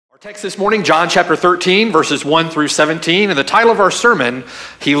Text this morning, John chapter 13, verses 1 through 17, and the title of our sermon,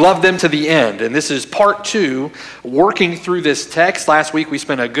 He Loved Them to the End. And this is part 2, working through this text. Last week we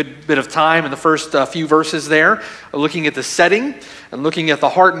spent a good bit of time in the first few verses there, looking at the setting and looking at the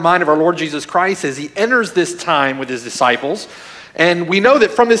heart and mind of our Lord Jesus Christ as He enters this time with His disciples. And we know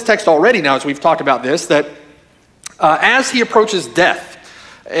that from this text already now, as we've talked about this, that as He approaches death,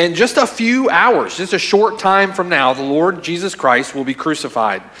 in just a few hours, just a short time from now, the Lord Jesus Christ will be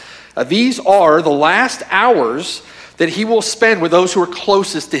crucified. These are the last hours that He will spend with those who are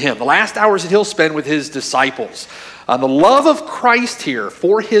closest to Him, the last hours that He'll spend with His disciples. The love of Christ here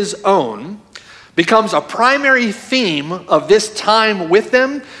for His own becomes a primary theme of this time with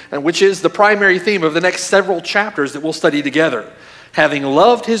them, and which is the primary theme of the next several chapters that we'll study together. Having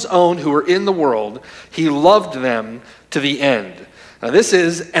loved His own who are in the world, He loved them to the end. Now, this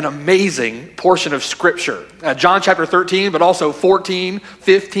is an amazing portion of Scripture. John chapter 13, but also 14,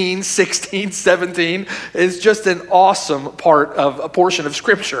 15, 16, 17 is just an awesome portion of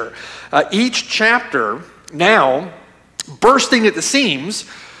Scripture. Each chapter now bursting at the seams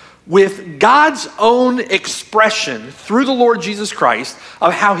with God's own expression through the Lord Jesus Christ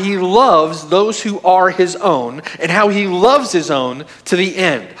of how He loves those who are His own and how He loves His own to the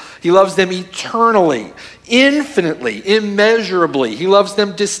end. He loves them eternally, infinitely, immeasurably. He loves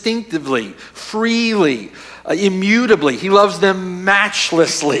them distinctively, freely, immutably. He loves them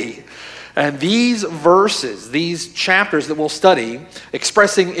matchlessly. And these verses, these chapters that we'll study,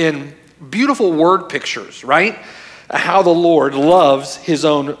 expressing in beautiful word pictures, right? How the Lord loves His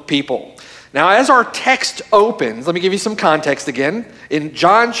own people. Now, as our text opens, let me give you some context again. In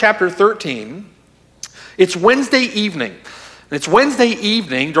John chapter 13, it's Wednesday evening. It's Wednesday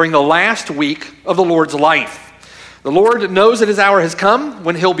evening during the last week of the Lord's life. The Lord knows that His hour has come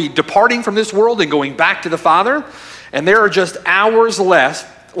when He'll be departing from this world and going back to the Father. And there are just hours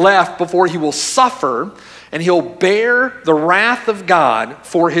left before He will suffer and He'll bear the wrath of God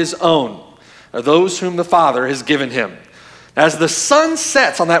for His own, those whom the Father has given Him. As the sun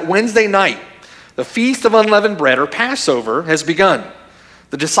sets on that Wednesday night, the Feast of Unleavened Bread, or Passover, has begun.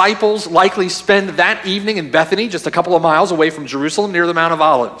 The disciples likely spend that evening in Bethany, just a couple of miles away from Jerusalem, near the Mount of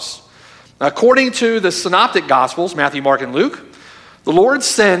Olives. According to the Synoptic Gospels, Matthew, Mark, and Luke, the Lord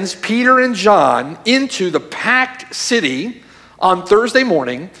sends Peter and John into the packed city on Thursday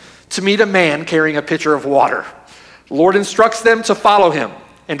morning to meet a man carrying a pitcher of water. The Lord instructs them to follow Him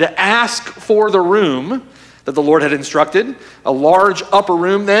and to ask for the room that the Lord had instructed. A large upper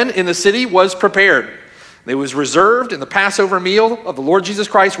room then in the city was prepared. It was reserved, and the Passover meal of the Lord Jesus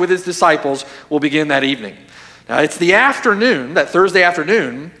Christ with His disciples will begin that evening. Now, it's the afternoon, that Thursday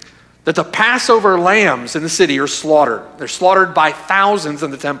afternoon, that the Passover lambs in the city are slaughtered. They're slaughtered by thousands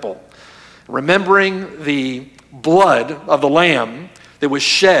in the temple, remembering the blood of the lamb that was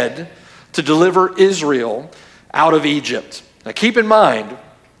shed to deliver Israel out of Egypt. Now, keep in mind,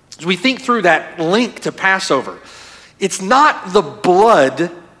 as we think through that link to Passover, it's not the blood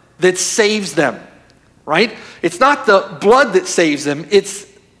that saves them. Right? It's not the blood that saves them. It's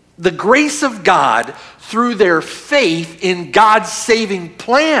the grace of God through their faith in God's saving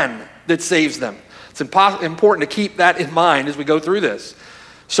plan that saves them. It's important to keep that in mind as we go through this.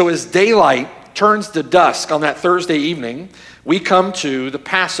 So as daylight turns to dusk on that Thursday evening, we come to the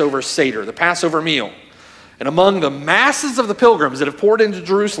Passover Seder, the Passover meal. And among the masses of the pilgrims that have poured into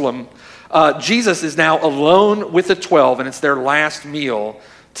Jerusalem, Jesus is now alone with the 12, and it's their last meal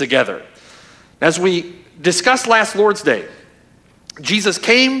together. As we discussed last Lord's Day, Jesus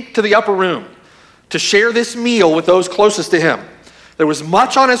came to the upper room to share this meal with those closest to Him. There was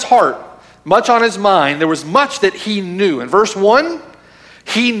much on His heart, much on His mind. There was much that He knew. In verse 1,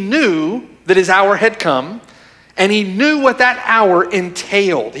 He knew that His hour had come, and He knew what that hour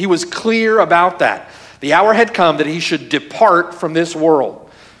entailed. He was clear about that. The hour had come that He should depart from this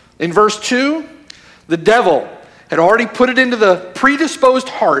world. In verse 2, the devil had already put it into the predisposed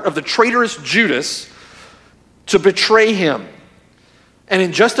heart of the traitorous Judas to betray Him. And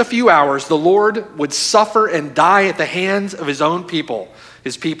in just a few hours, the Lord would suffer and die at the hands of His own people,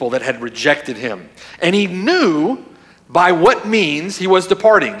 His people that had rejected Him. And He knew by what means He was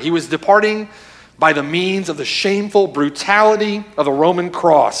departing. He was departing by the means of the shameful brutality of the Roman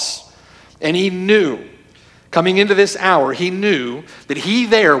cross. And He knew, coming into this hour, He knew that He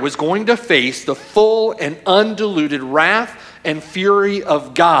there was going to face the full and undiluted wrath and fury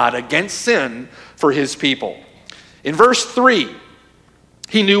of God against sin for His people. In verse 3,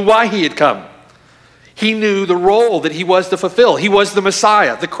 He knew why He had come. He knew the role that He was to fulfill. He was the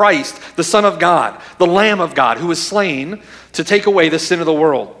Messiah, the Christ, the Son of God, the Lamb of God, who was slain to take away the sin of the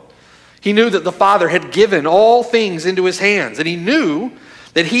world. He knew that the Father had given all things into His hands, and He knew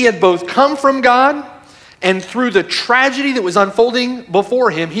that he had both come from God, and through the tragedy that was unfolding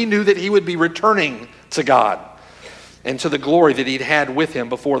before him, he knew that he would be returning to God and to the glory that he'd had with him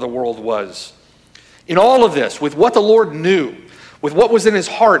before the world was. In all of this, with what the Lord knew, with what was in his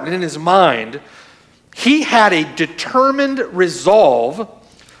heart and in his mind, he had a determined resolve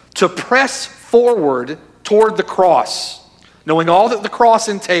to press forward toward the cross, knowing all that the cross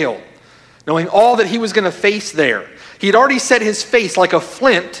entailed, knowing all that he was going to face there. He had already set his face like a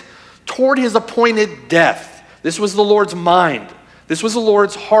flint toward his appointed death. This was the Lord's mind. This was the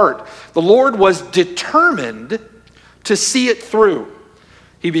Lord's heart. The Lord was determined to see it through.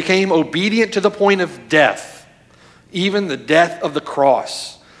 He became obedient to the point of death, even the death of the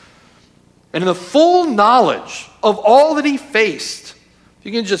cross. And in the full knowledge of all that he faced,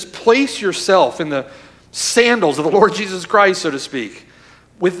 you can just place yourself in the sandals of the Lord Jesus Christ, so to speak.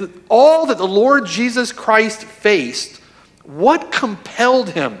 With all that the Lord Jesus Christ faced, what compelled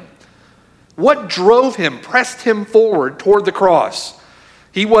him? What drove him, pressed him forward toward the cross?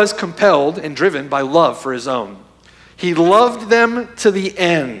 He was compelled and driven by love for his own. He loved them to the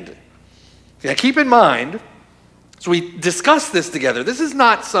end. Now keep in mind, as we discuss this together, this is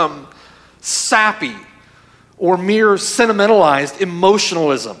not some sappy or mere sentimentalized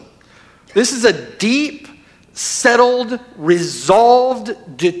emotionalism. This is a deep, settled,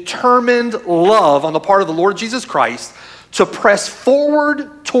 resolved, determined love on the part of the Lord Jesus Christ to press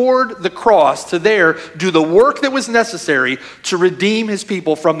forward toward the cross to there do the work that was necessary to redeem his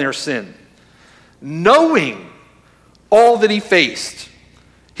people from their sin. Knowing all that he faced,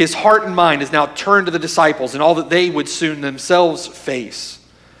 his heart and mind is now turned to the disciples and all that they would soon themselves face.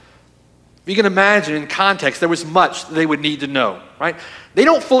 If you can imagine in context, there was much they would need to know, right? They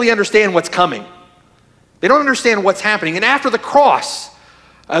don't fully understand what's coming. They don't understand what's happening. And after the cross,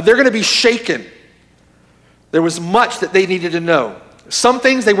 they're going to be shaken. There was much that they needed to know. Some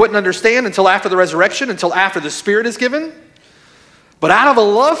things they wouldn't understand until after the resurrection, until after the Spirit is given. But out of a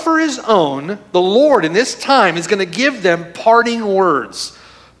love for his own, the Lord in this time is going to give them parting words,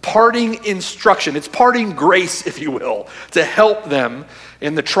 parting instruction. It's parting grace, if you will, to help them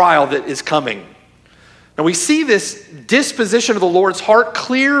in the trial that is coming. Now we see this disposition of the Lord's heart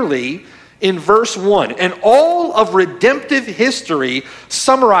clearly in verse 1. And all of redemptive history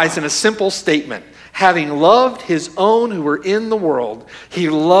summarized in a simple statement. Having loved his own who were in the world, he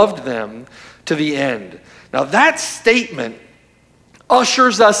loved them to the end. Now that statement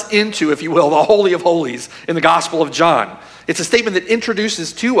ushers us into, if you will, the Holy of Holies in the Gospel of John. It's a statement that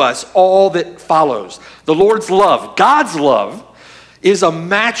introduces to us all that follows. The Lord's love, God's love, is a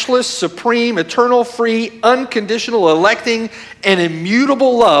matchless, supreme, eternal, free, unconditional, electing, and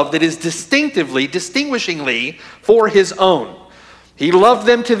immutable love that is distinguishingly for his own. He loved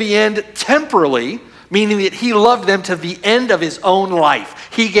them to the end temporally, meaning that he loved them to the end of his own life.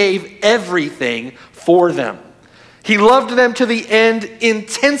 He gave everything for them. He loved them to the end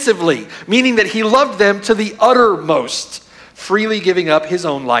intensively, meaning that he loved them to the uttermost, freely giving up his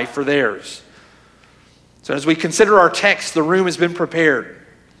own life for theirs. So as we consider our text, the room has been prepared.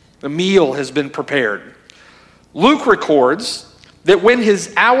 The meal has been prepared. Luke records that when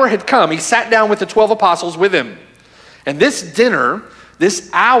his hour had come, he sat down with the 12 apostles with him. And this dinner, this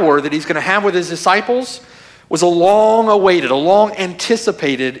hour that he's going to have with his disciples, was a long-awaited, a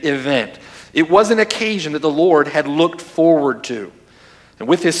long-anticipated event. It was an occasion that the Lord had looked forward to. And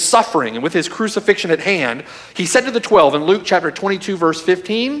with his suffering and with his crucifixion at hand, he said to the 12 in Luke chapter 22, verse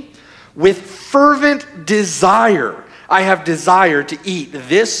 15, "With fervent desire, I have desired to eat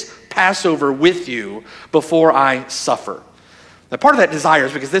this Passover with you before I suffer." Now, part of that desire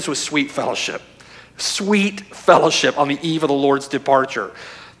is because this was sweet fellowship. Sweet fellowship on the eve of the Lord's departure.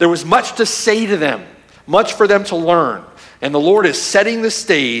 There was much to say to them, much for them to learn. And the Lord is setting the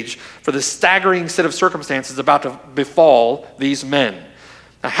stage for the staggering set of circumstances about to befall these men.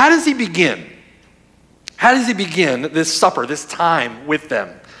 Now, how does he begin? How does he begin this supper, this time with them?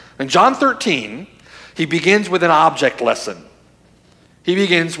 In John 13, he begins with an object lesson. He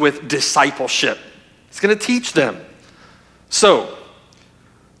begins with discipleship. He's going to teach them. So,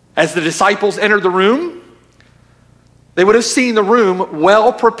 as the disciples entered the room, they would have seen the room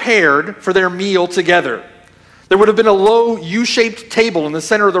well prepared for their meal together. There would have been a low U-shaped table in the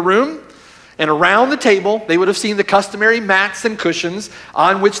center of the room, and around the table, they would have seen the customary mats and cushions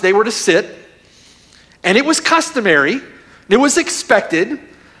on which they were to sit. And it was customary, it was expected,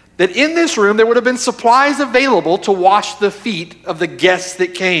 that in this room there would have been supplies available to wash the feet of the guests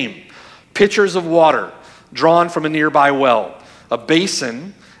that came. Pitchers of water drawn from a nearby well, a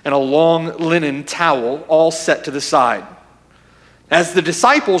basin, and a long linen towel all set to the side. As the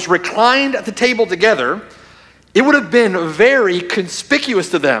disciples reclined at the table together, It would have been very conspicuous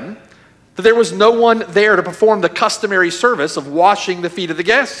to them that there was no one there to perform the customary service of washing the feet of the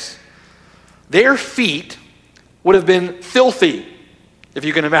guests. Their feet would have been filthy, if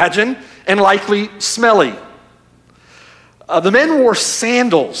you can imagine, and likely smelly. The men wore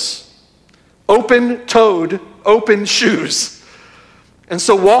sandals, open-toed, open shoes. And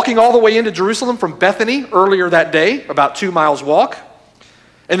so walking all the way into Jerusalem from Bethany earlier that day, about 2 miles walk,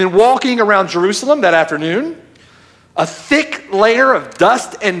 and then walking around Jerusalem that afternoon, a thick layer of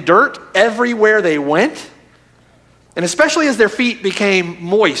dust and dirt everywhere they went. And especially as their feet became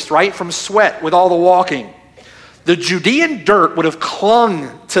moist, right, from sweat with all the walking, the Judean dirt would have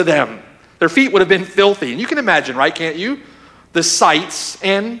clung to them. Their feet would have been filthy. And you can imagine, right, can't you? The sights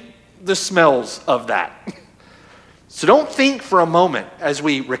and the smells of that. So don't think for a moment as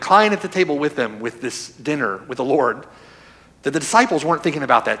we recline at the table with them with this dinner with the Lord that the disciples weren't thinking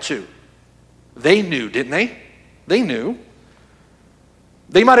about that too. They knew, didn't they? They knew.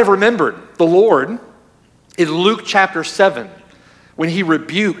 They might have remembered the Lord in Luke chapter 7 when he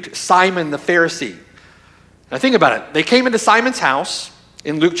rebuked Simon the Pharisee. Now think about it. They came into Simon's house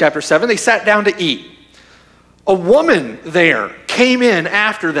in Luke chapter 7. They sat down to eat. A woman there came in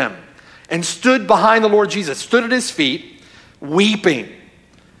after them and stood behind the Lord Jesus, stood at his feet, weeping.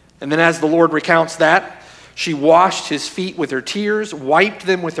 And then as the Lord recounts that, she washed his feet with her tears, wiped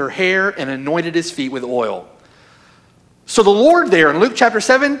them with her hair, and anointed his feet with oil. So the Lord there in Luke chapter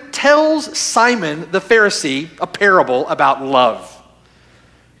 7 tells Simon the Pharisee a parable about love.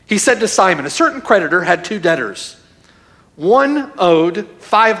 He said to Simon, a certain creditor had 2 debtors. One owed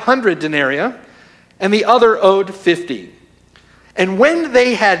 500 denarii, and the other owed 50. And when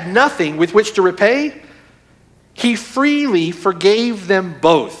they had nothing with which to repay, he freely forgave them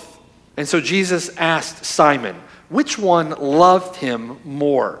both. And so Jesus asked Simon, which one loved him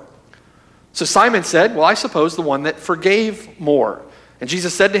more? So Simon said, well, I suppose the one that forgave more. And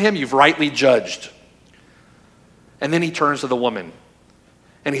Jesus said to him, you've rightly judged. And then he turns to the woman.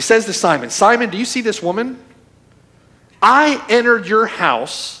 And he says to Simon, Simon, do you see this woman? I entered your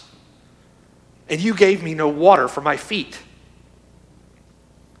house, and you gave me no water for my feet.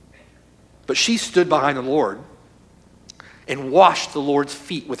 But she stood behind the Lord and washed the Lord's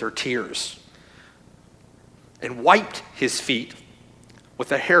feet with her tears and wiped his feet with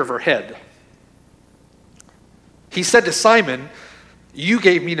the hair of her head. He said to Simon, you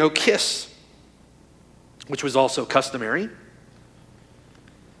gave me no kiss, which was also customary.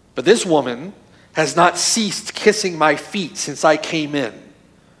 But this woman has not ceased kissing my feet since I came in.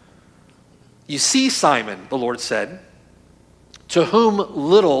 You see, Simon, the Lord said, to whom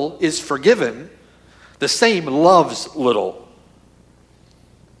little is forgiven, the same loves little.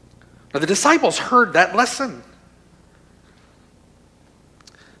 Now the disciples heard that lesson.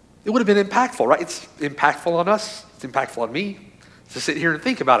 It would have been impactful, right? It's impactful on us. It's impactful on me to sit here and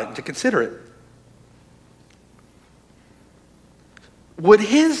think about it and to consider it. Would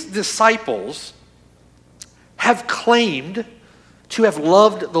his disciples have claimed to have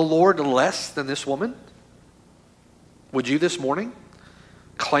loved the Lord less than this woman? Would you this morning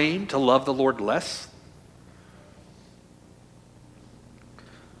claim to love the Lord less?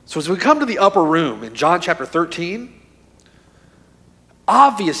 So as we come to the upper room in John chapter 13,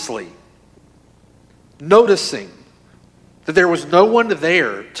 obviously noticing that there was no one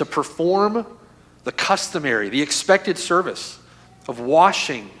there to perform the customary, the expected service of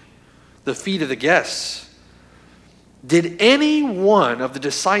washing the feet of the guests, did any one of the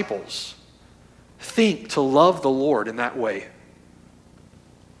disciples think to love the Lord in that way?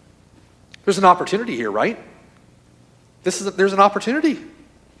 There's an opportunity here, right? There's an opportunity.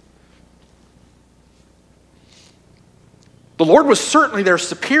 The Lord was certainly their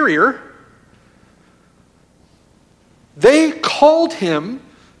superior. They called him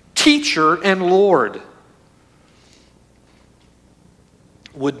teacher and Lord.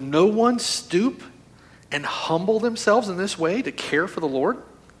 Would no one stoop and humble themselves in this way to care for the Lord?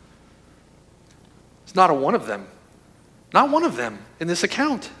 It's not a one of them. Not one of them in this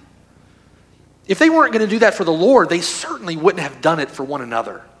account. If they weren't going to do that for the Lord, they certainly wouldn't have done it for one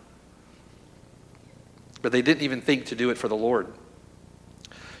another. But they didn't even think to do it for the Lord.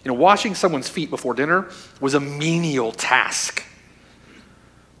 You know, washing someone's feet before dinner was a menial task.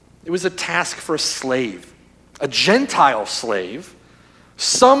 It was a task for a slave, a Gentile slave.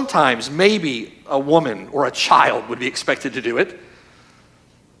 Sometimes maybe a woman or a child would be expected to do it.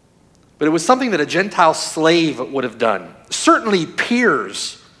 But it was something that a Gentile slave would have done. Certainly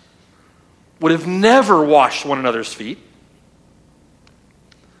peers would have never washed one another's feet.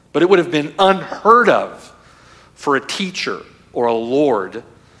 But it would have been unheard of for a teacher or a lord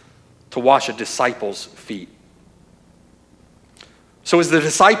to wash a disciple's feet. So as the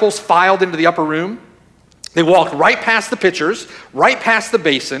disciples filed into the upper room, they walked right past the pitchers, right past the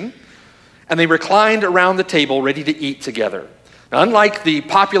basin, and they reclined around the table ready to eat together. Now, unlike the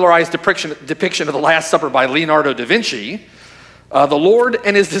popularized depiction of the Last Supper by Leonardo da Vinci, the Lord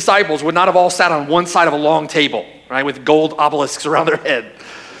and his disciples would not have all sat on one side of a long table, right, with gold obelisks around their head.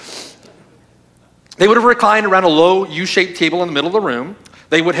 They would have reclined around a low U-shaped table in the middle of the room.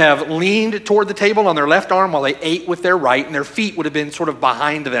 They would have leaned toward the table on their left arm while they ate with their right, and their feet would have been sort of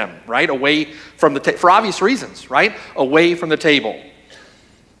behind them, right, away from the table, for obvious reasons, right, away from the table.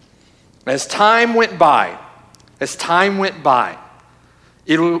 As time went by,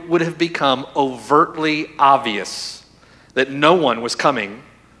 it would have become overtly obvious that no one was coming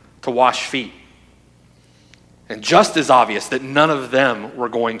to wash feet. And just as obvious that none of them were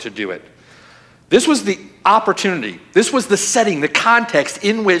going to do it. This was the opportunity. This was the setting, the context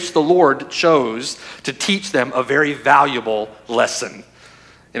in which the Lord chose to teach them a very valuable lesson.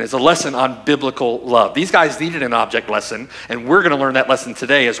 And it's a lesson on biblical love. These guys needed an object lesson, and we're going to learn that lesson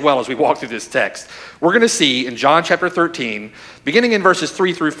today as well as we walk through this text. We're going to see in John chapter 13, beginning in verses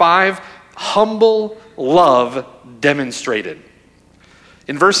 3 through 5, humble love demonstrated.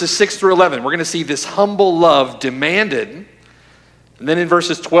 In verses 6 through 11, we're going to see this humble love demanded. And then in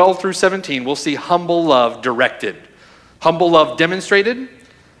verses 12 through 17, we'll see humble love directed. Humble love demonstrated,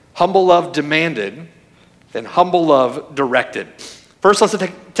 humble love demanded, and humble love directed. First, let's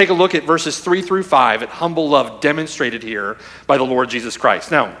take a look at verses 3 through 5 at humble love demonstrated here by the Lord Jesus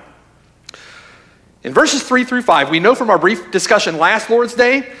Christ. Now, in verses 3 through 5, we know from our brief discussion last Lord's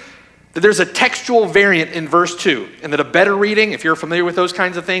Day that there's a textual variant in verse 2, and that a better reading, if you're familiar with those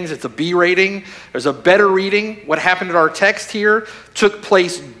kinds of things, it's a B rating. There's a better reading. What happened in our text here took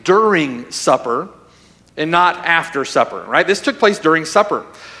place during supper and not after supper, right? This took place during supper.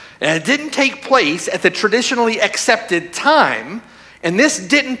 And it didn't take place at the traditionally accepted time, and this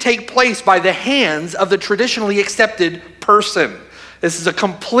didn't take place by the hands of the traditionally accepted person. This is a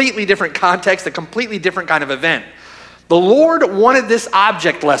completely different context, a completely different kind of event. The Lord wanted this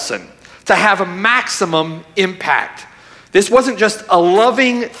object lesson to have a maximum impact. This wasn't just a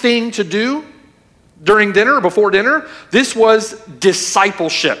loving thing to do during dinner or before dinner. This was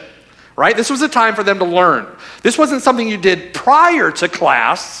discipleship, right? This was a time for them to learn. This wasn't something you did prior to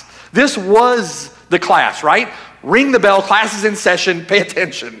class. This was the class, right? Ring the bell, class is in session, pay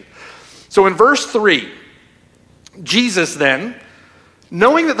attention. So in verse 3, Jesus then,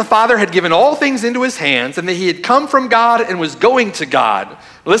 knowing that the Father had given all things into his hands and that he had come from God and was going to God.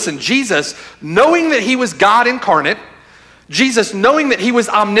 Listen, Jesus, knowing that he was God incarnate, Jesus knowing that he was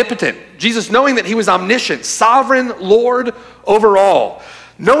omnipotent, Jesus knowing that he was omniscient, sovereign Lord over all,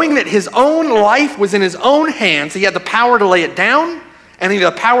 knowing that his own life was in his own hands, he had the power to lay it down and he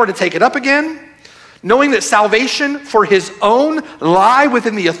had the power to take it up again, knowing that salvation for his own lie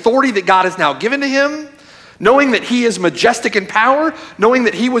within the authority that God has now given to him, knowing that he is majestic in power, knowing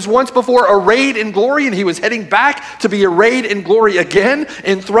that he was once before arrayed in glory and he was heading back to be arrayed in glory again,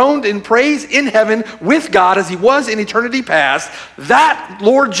 enthroned in praise in heaven with God as he was in eternity past, that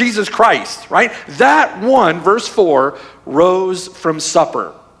Lord Jesus Christ, right? That one, verse 4, rose from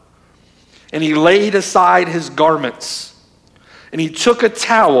supper. And he laid aside his garments. And he took a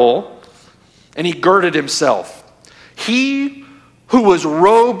towel and he girded himself. He who was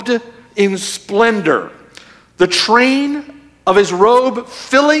robed in splendor, the train of his robe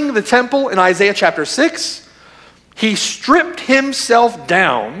filling the temple in Isaiah chapter 6, he stripped himself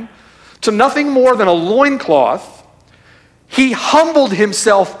down to nothing more than a loincloth. He humbled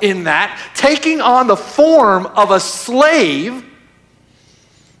himself in that, taking on the form of a slave.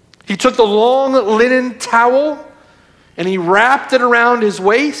 He took the long linen towel and he wrapped it around his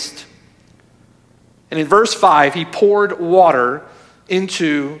waist. And in verse 5, he poured water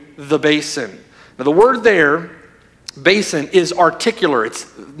into the basin. Now the word there, basin, is articular.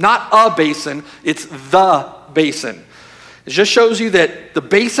 It's not a basin, it's the basin. It just shows you that the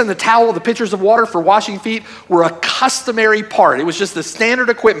basin, the towel, the pitchers of water for washing feet were a customary part. It was just the standard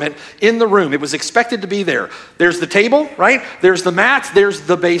equipment in the room. It was expected to be there. There's the table, right? There's the mats, there's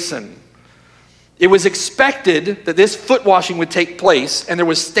the basin. It was expected that this foot washing would take place, and there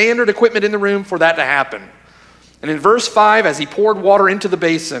was standard equipment in the room for that to happen. And in verse 5, as he poured water into the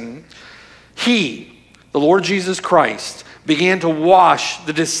basin, he, the Lord Jesus Christ, began to wash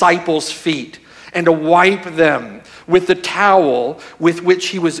the disciples' feet and to wipe them with the towel with which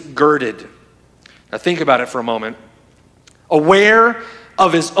he was girded. Now think about it for a moment. Aware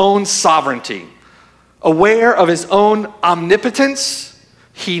of his own sovereignty, aware of his own omnipotence,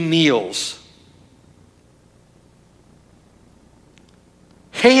 he kneels.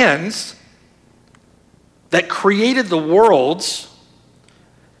 Hands that created the worlds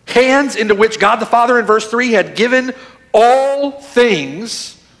hands into which God the Father in verse 3 had given all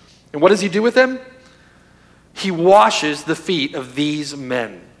things. And what does he do with them? He washes the feet of these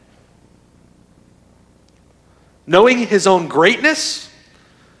men. Knowing his own greatness,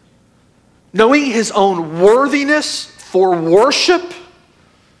 knowing his own worthiness for worship,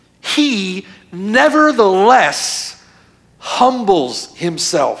 he nevertheless humbles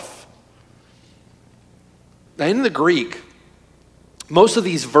himself. Now, in the Greek, most of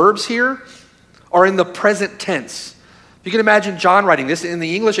these verbs here are in the present tense. You can imagine John writing this. In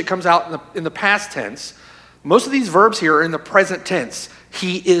the English, it comes out in the past tense. Most of these verbs here are in the present tense.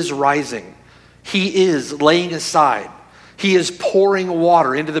 He is rising. He is laying aside. He is pouring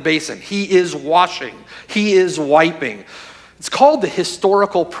water into the basin. He is washing. He is wiping. It's called the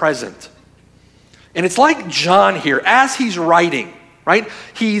historical present. And it's like John here, as he's writing, right?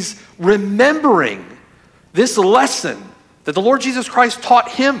 He's remembering this lesson that the Lord Jesus Christ taught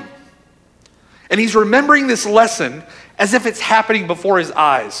him. And he's remembering this lesson as if it's happening before his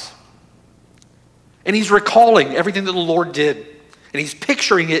eyes. And he's recalling everything that the Lord did. And he's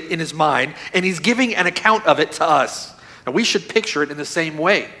picturing it in his mind, and he's giving an account of it to us. And we should picture it in the same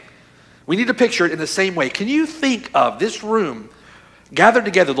way. We need to picture it in the same way. Can you think of this room gathered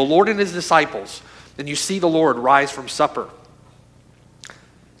together, the Lord and his disciples, and you see the Lord rise from supper?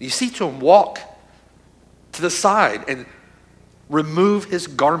 You see him walk to the side and remove his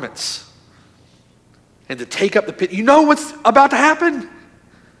garments and to take up the pit. You know what's about to happen?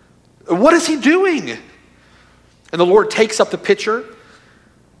 What is he doing? And the Lord takes up the pitcher,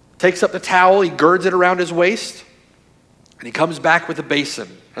 takes up the towel, he girds it around his waist, and he comes back with the basin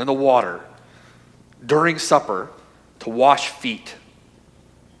and the water during supper to wash feet.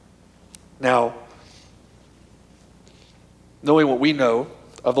 Now, knowing what we know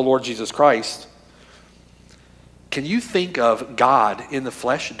of the Lord Jesus Christ, can you think of God in the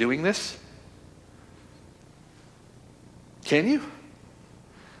flesh doing this? Can you?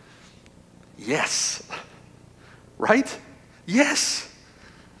 Yes. Right? Yes.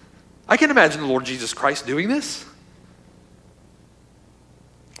 I can imagine the Lord Jesus Christ doing this.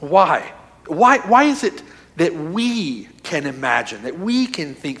 Why? Why is it that we can imagine, that we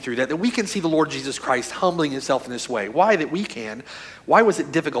can think through that we can see the Lord Jesus Christ humbling himself in this way? Why that we can? Why was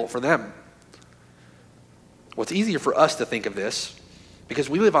it difficult for them? Well, it's easier for us to think of this because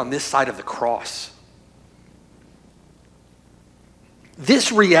we live on this side of the cross.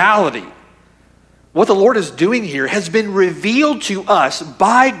 This reality, what the Lord is doing here, has been revealed to us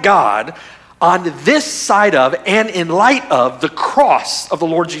by God on this side of and in light of the cross of the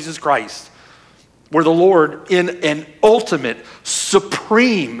Lord Jesus Christ, where the Lord, in an ultimate,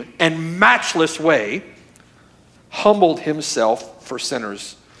 supreme, and matchless way, humbled himself for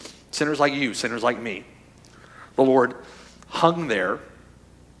sinners. Sinners like you, sinners like me. The Lord hung there,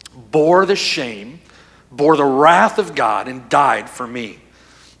 bore the shame, bore the wrath of God, and died for me,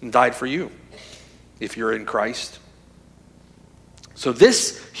 and died for you, if you're in Christ. So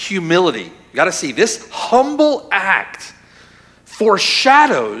this humility, you got to see, this humble act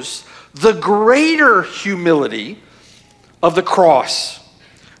foreshadows the greater humility of the cross.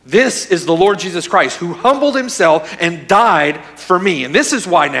 This is the Lord Jesus Christ who humbled himself and died for me. And this is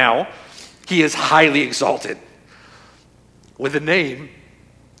why now he is highly exalted with a name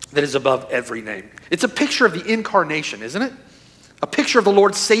that is above every name. It's a picture of the incarnation, isn't it? A picture of the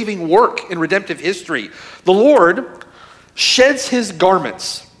Lord's saving work in redemptive history. The Lord sheds his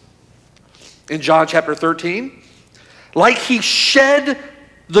garments in John chapter 13, like he shed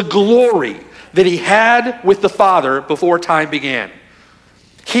the glory that he had with the Father before time began.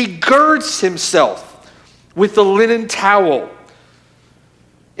 He girds himself with the linen towel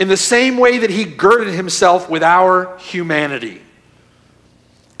in the same way that he girded himself with our humanity.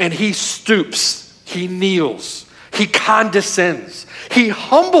 And he stoops, he kneels, he condescends, he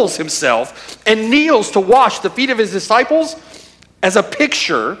humbles himself and kneels to wash the feet of his disciples as a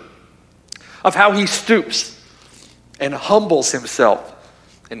picture of how he stoops and humbles himself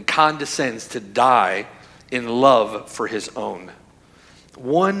and condescends to die in love for his own.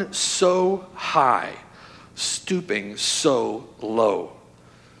 One so high, stooping so low.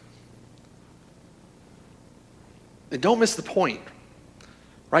 And don't miss the point,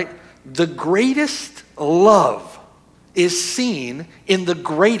 right? The greatest love is seen in the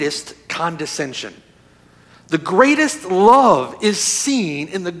greatest condescension. The greatest love is seen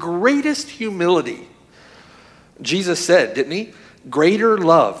in the greatest humility. Jesus said, didn't he? Greater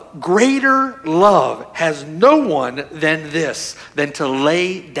love has no one than this, than to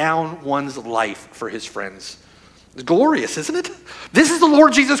lay down one's life for his friends. It's glorious, isn't it? This is the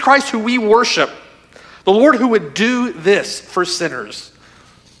Lord Jesus Christ who we worship. The Lord who would do this for sinners.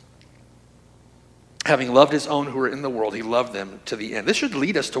 having loved his own who are in the world, he loved them to the end. This should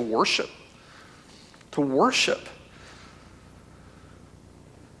lead us to worship. To worship.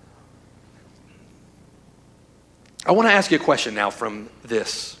 I want to ask you a question now from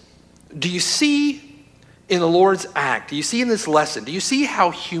this. Do you see in the Lord's act, do you see in this lesson, do you see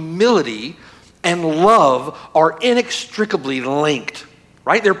how humility and love are inextricably linked?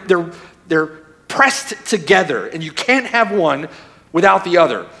 Right? They're pressed together, and you can't have one without the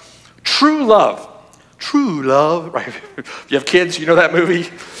other. True love, right? If you have kids, you know that movie?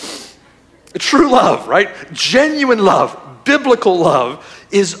 True love, right? Genuine love, biblical love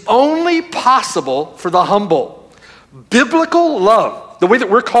is only possible for the humble. Biblical love, the way that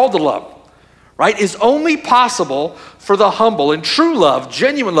we're called to love, right, is only possible for the humble. And true love,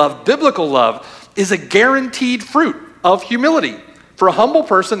 genuine love, biblical love is a guaranteed fruit of humility. For a humble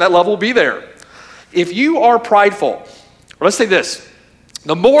person, that love will be there. If you are prideful, or let's say this,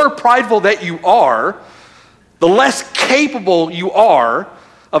 the more prideful that you are, the less capable you are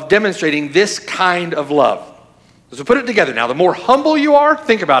of demonstrating this kind of love. So put it together now. The more humble you are,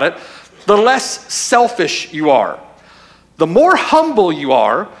 think about it, the less selfish you are. The more humble you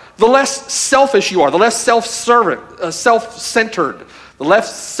are, the less selfish you are, the less self-centered, the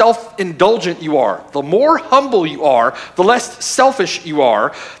less self-indulgent you are. The more humble you are, the less selfish you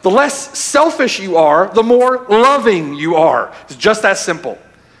are. The less selfish you are, the more loving you are. It's just that simple.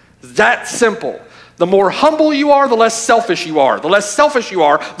 That simple. The more humble you are, the less selfish you are. The less selfish you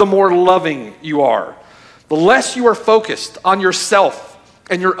are, the more loving you are. The less you are focused on yourself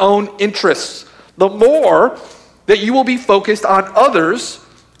and your own interests, the more that you will be focused on others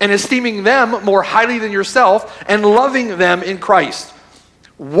and esteeming them more highly than yourself and loving them in Christ.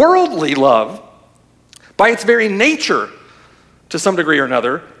 Worldly love, by its very nature, to some degree or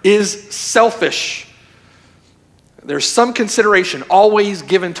another, is selfish. There's some consideration always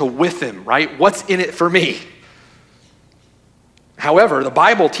given to within, right? What's in it for me? However, the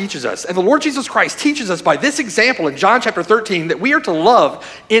Bible teaches us, and the Lord Jesus Christ teaches us by this example in John chapter 13, that we are to love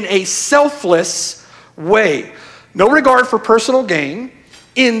in a selfless way. No regard for personal gain,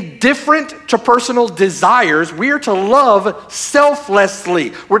 indifferent to personal desires. We are to love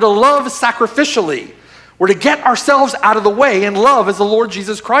selflessly. We're to love sacrificially. We're to get ourselves out of the way and love as the Lord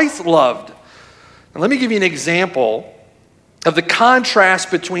Jesus Christ loved. Now, let me give you an example of the contrast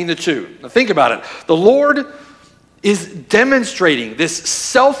between the two. Now, think about it. The Lord is demonstrating this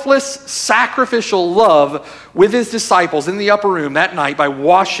selfless, sacrificial love with his disciples in the upper room that night by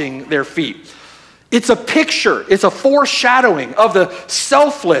washing their feet. It's a picture, it's a foreshadowing of the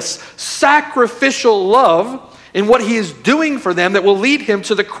selfless, sacrificial love in what he is doing for them that will lead him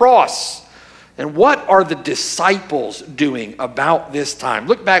to the cross. And what are the disciples doing about this time?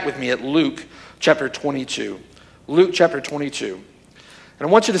 Look back with me at Luke chapter 22. Luke chapter 22. And I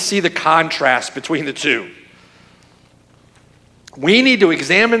want you to see the contrast between the two. We need to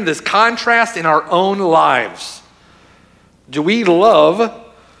examine this contrast in our own lives. Do we love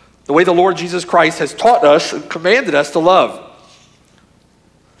the way the Lord Jesus Christ has taught us and commanded us to love?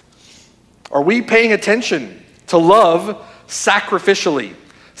 Are we paying attention to love sacrificially,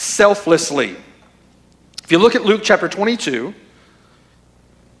 selflessly? If you look at Luke chapter 22,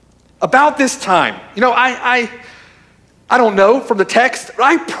 about this time, I don't know from the text, but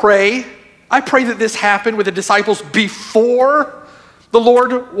I pray that this happened with the disciples before the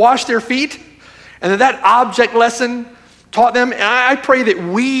Lord washed their feet, and that object lesson taught them. And I pray that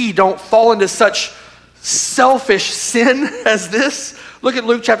we don't fall into such selfish sin as this. Look at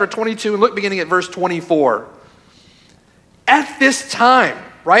Luke chapter 22 and look beginning at verse 24. At this time,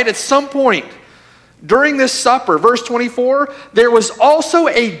 right, at some point during this supper, verse 24, there was also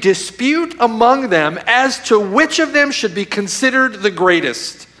a dispute among them as to which of them should be considered the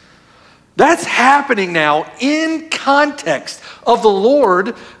greatest. That's happening now in context of the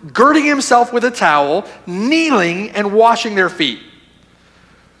Lord girding himself with a towel, kneeling and washing their feet.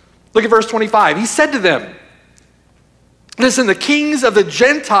 Look at verse 25. He said to them, listen, the kings of the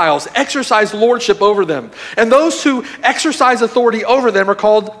Gentiles exercise lordship over them, and those who exercise authority over them are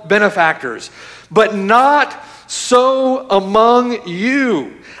called benefactors. But not so among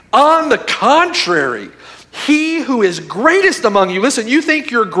you. On the contrary, he who is greatest among you, listen, you think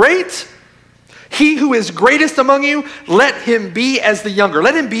you're great? He who is greatest among you, let him be as the younger.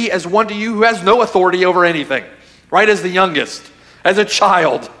 Let him be as one to you who has no authority over anything, right? As the youngest, as a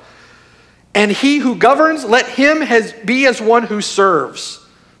child. And he who governs, let him be as one who serves.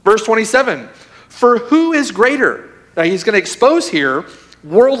 Verse 27, for who is greater? Now he's going to expose here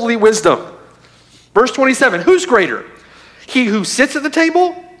worldly wisdom. Verse 27, who's greater? He who sits at the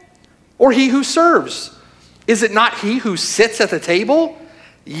table or he who serves? Is it not he who sits at the table?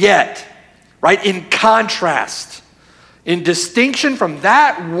 Yet, right? In contrast, in distinction from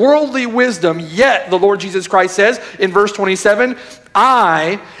that worldly wisdom, yet the Lord Jesus Christ says in verse 27,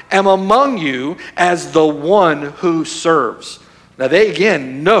 I am among you as the one who serves. Now they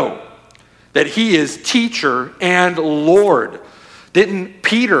again know that he is teacher and Lord. Didn't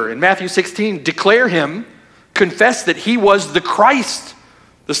Peter in Matthew 16 declare him, confess that he was the Christ,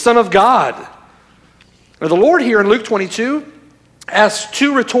 the Son of God? Now the Lord here in Luke 22 asks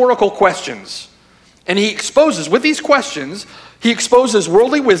two rhetorical questions. And he exposes, with these questions, he exposes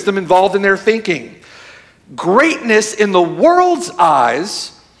worldly wisdom involved in their thinking. Greatness in the world's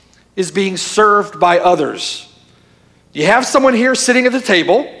eyes is being served by others. You have someone here sitting at the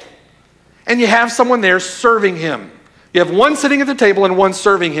table, and you have someone there serving him. You have one sitting at the table and one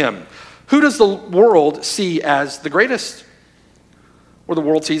serving him. Who does the world see as the greatest? Or the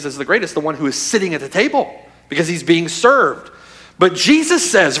world sees as the greatest, the one who is sitting at the table, because he's being served. But Jesus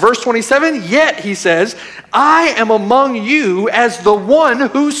says, verse 27, yet he says, I am among you as the one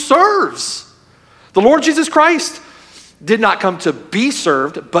who serves. The Lord Jesus Christ did not come to be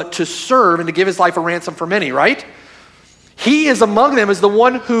served, but to serve and to give his life a ransom for many, right? He is among them as the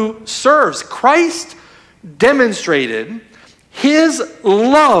one who serves. Christ demonstrated his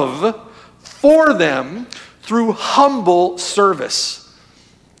love for them through humble service.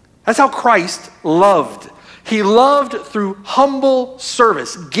 That's how Christ loved. He loved through humble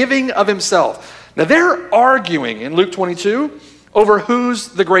service, giving of himself. Now they're arguing in Luke 22 over who's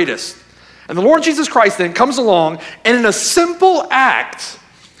the greatest. And the Lord Jesus Christ then comes along, and in a simple act,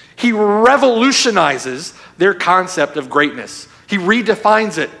 he revolutionizes their concept of greatness. He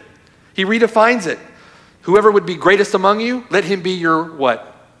redefines it. He redefines it. Whoever would be greatest among you, let him be your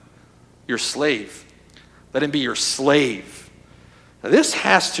what? Your slave. Let him be your slave. Now this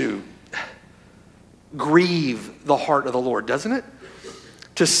has to grieve the heart of the Lord, doesn't it?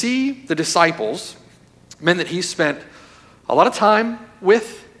 To see the disciples, men that he spent a lot of time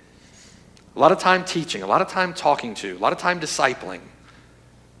with, a lot of time teaching, a lot of time talking to, a lot of time discipling.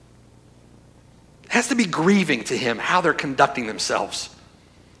 It has to be grieving to him how they're conducting themselves.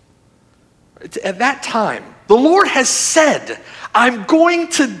 At that time, the Lord has said, I'm going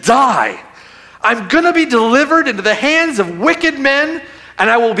to die. I'm going to be delivered into the hands of wicked men, and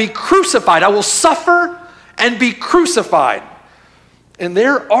I will be crucified. I will suffer and be crucified. And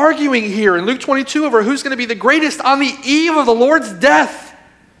they're arguing here in Luke 22 over who's going to be the greatest on the eve of the Lord's death.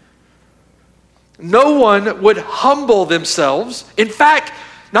 No one would humble themselves. In fact,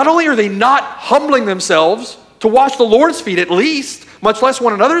 not only are they not humbling themselves to wash the Lord's feet at least, much less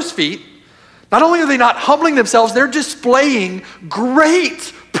one another's feet, not only are they not humbling themselves, they're displaying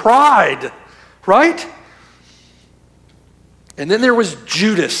great pride, right? And then there was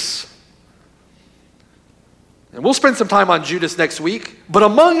Judas. And we'll spend some time on Judas next week. But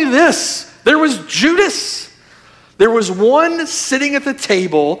among this, there was Judas. There was one sitting at the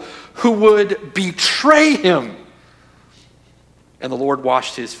table who would betray him. And the Lord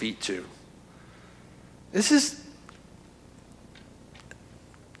washed his feet too. This is,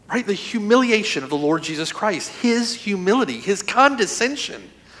 right, the humiliation of the Lord Jesus Christ. His humility, his condescension.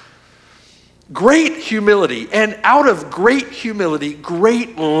 Great humility, and out of great humility,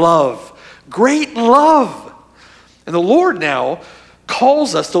 great love. Great love. And the Lord now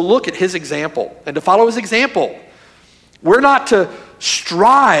calls us to look at his example and to follow his example. We're not to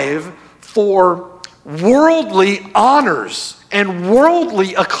strive for worldly honors and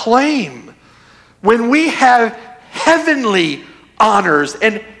worldly acclaim when we have heavenly honors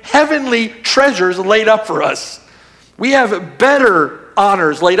and heavenly treasures laid up for us. We have better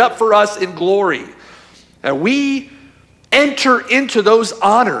honors laid up for us in glory. And we enter into those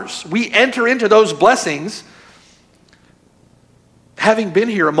honors. We enter into those blessings having been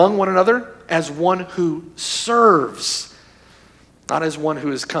here among one another as one who serves, not as one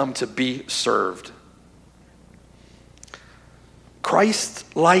who has come to be served.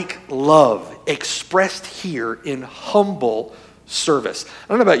 Christ-like love expressed here in humble service. I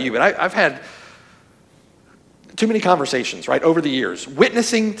don't know about you, but I've had too many conversations, right, over the years,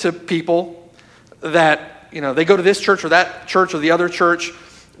 witnessing to people that, you know, they go to this church or that church or the other church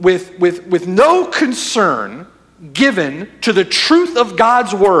with no concern given to the truth of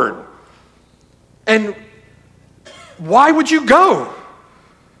God's word. And why would you go?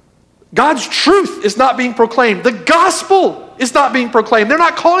 God's truth is not being proclaimed. The gospel is not being proclaimed. They're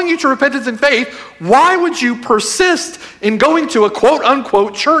not calling you to repentance and faith. Why would you persist in going to a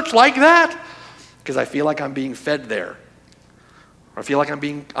quote-unquote church like that? Because I feel like I'm being fed there. Or I feel like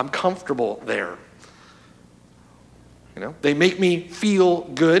I'm comfortable there. You know, they make me feel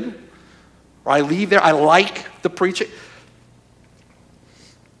good. Or I leave there, I like the preaching.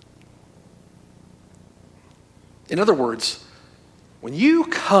 In other words, when you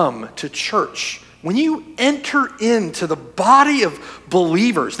come to church, when you enter into the body of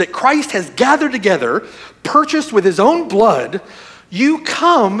believers that Christ has gathered together, purchased with his own blood, you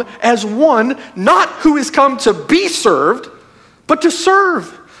come as one not who is come to be served, but to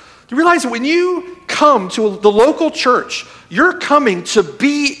serve. You realize that when you come to the local church, you're coming to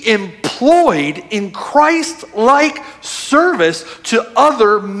be employed in Christ-like service to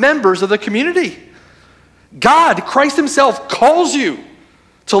other members of the community. God, Christ himself, calls you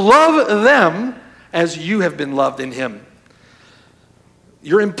to love them as you have been loved in him.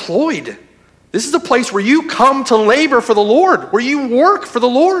 You're employed. This is a place where you come to labor for the Lord, where you work for the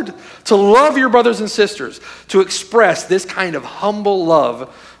Lord, to love your brothers and sisters, to express this kind of humble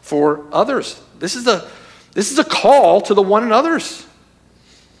love for others. This is a call to the one another's.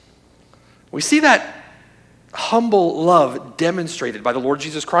 We see that humble love demonstrated by the Lord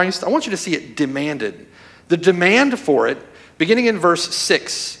Jesus Christ. I want you to see it demanded. The demand for it, beginning in verse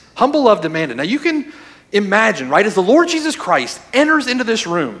 6. Humble love demanded. Now you can imagine, right, as the Lord Jesus Christ enters into this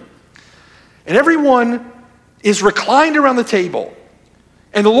room, and everyone is reclined around the table,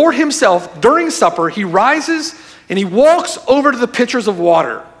 and the Lord himself, during supper, he rises and he walks over to the pitchers of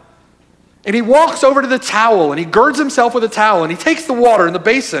water. And he walks over to the towel, and he girds himself with a towel, and he takes the water in the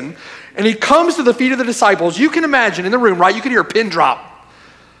basin, and he comes to the feet of the disciples. You can imagine in the room, right, you could hear a pin drop.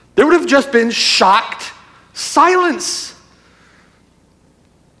 There would have just been shocked silence.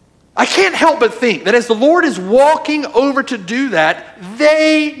 I can't help but think that as the Lord is walking over to do that,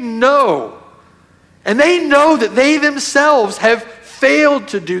 they know. And they know that they themselves have failed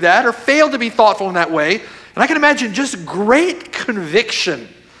to do that or failed to be thoughtful in that way. And I can imagine just great conviction,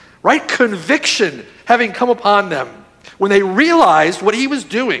 right? Conviction having come upon them when they realized what he was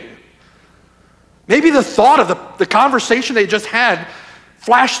doing. Maybe the thought of the conversation they just had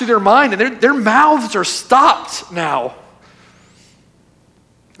flashed through their mind, and their mouths are stopped now.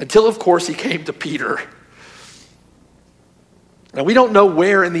 Until, of course, he came to Peter. Now, we don't know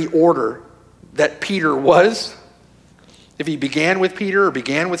where in the order that Peter was, if he began with Peter or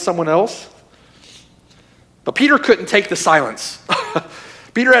began with someone else. But Peter couldn't take the silence.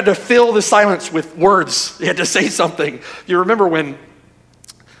 Peter had to fill the silence with words. He had to say something. You remember when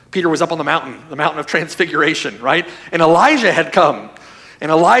Peter was up on the mountain of Transfiguration, right? And Elijah had come. And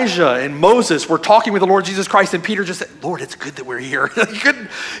Elijah and Moses were talking with the Lord Jesus Christ, and Peter just said, Lord, it's good that we're here.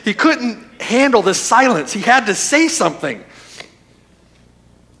 He couldn't handle the silence. He had to say something.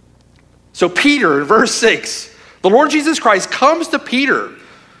 So Peter, in verse 6, the Lord Jesus Christ comes to Peter.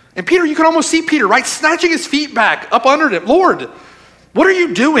 And Peter, you can almost see Peter, right, snatching his feet back up under him. Lord, what are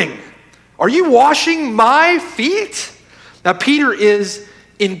you doing? Are you washing my feet? Now, Peter is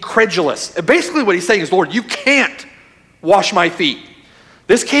incredulous. And basically what he's saying is, Lord, you can't wash my feet.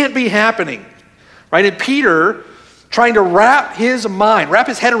 This can't be happening, right? And Peter, trying to wrap his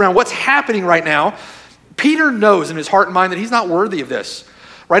head around what's happening right now, Peter knows in his heart and mind that he's not worthy of this,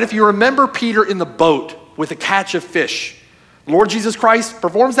 right? If you remember Peter in the boat with a catch of fish, Lord Jesus Christ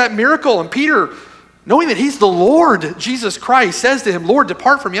performs that miracle, and Peter, knowing that he's the Lord Jesus Christ, says to him, Lord,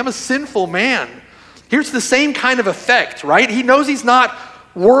 depart from me, I'm a sinful man. Here's the same kind of effect, right? He knows he's not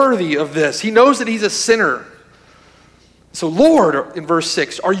worthy of this. He knows that he's a sinner. So, Lord, in verse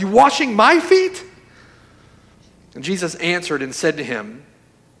 6, are you washing my feet? And Jesus answered and said to him,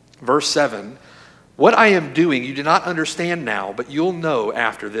 verse 7, what I am doing you do not understand now, but you'll know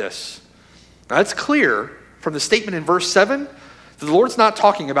after this. Now, it's clear from the statement in verse 7 that the Lord's not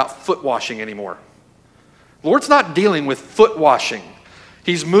talking about foot washing anymore. The Lord's not dealing with foot washing.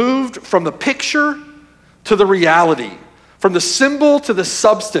 He's moved from the picture to the reality, from the symbol to the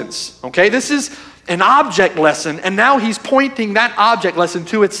substance, okay? This is an object lesson, and now he's pointing that object lesson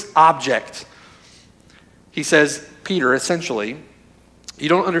to its object. He says, Peter, essentially, you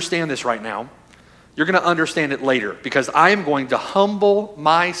don't understand this right now. You're going to understand it later, because I am going to humble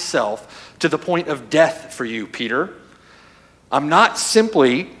myself to the point of death for you, Peter. I'm not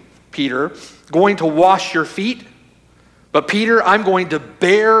simply, Peter, going to wash your feet, but Peter, I'm going to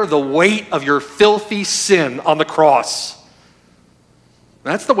bear the weight of your filthy sin on the cross.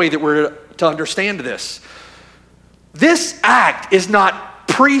 That's the way that we're to understand this. This act is not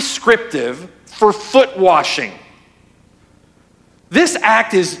prescriptive for foot washing. This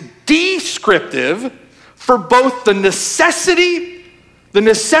act is descriptive for both the necessity of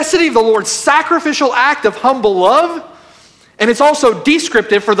the Lord's sacrificial act of humble love, and it's also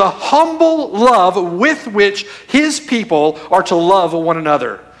descriptive for the humble love with which his people are to love one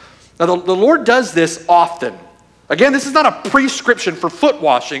another. Now, the Lord does this often. Again, this is not a prescription for foot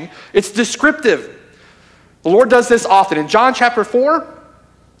washing. It's descriptive. The Lord does this often. In John chapter 4,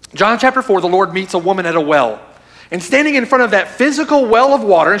 the Lord meets a woman at a well. And standing in front of that physical well of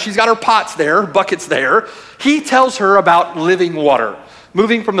water, and she's got her pots there, buckets there, he tells her about living water,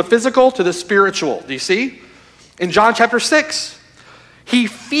 moving from the physical to the spiritual. Do you see? In John chapter 6, he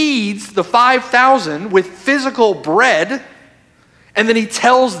feeds the 5,000 with physical bread, and then he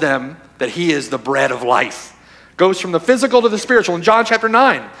tells them that he is the bread of life. Goes from the physical to the spiritual. In John chapter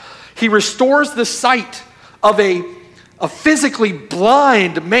 9, he restores the sight of a physically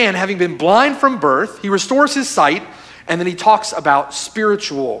blind man, having been blind from birth. He restores his sight, and then he talks about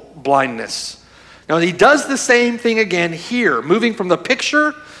spiritual blindness. Now, he does the same thing again here, moving from the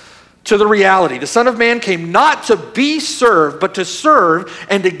picture to the reality. The Son of Man came not to be served, but to serve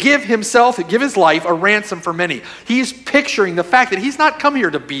and to give his life a ransom for many. He's picturing the fact that he's not come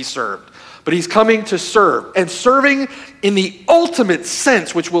here to be served, but he's coming to serve, and serving in the ultimate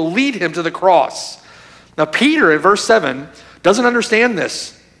sense, which will lead him to the cross. Now, Peter in verse 7 doesn't understand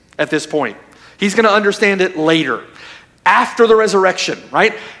this at this point. He's going to understand it later, after the resurrection,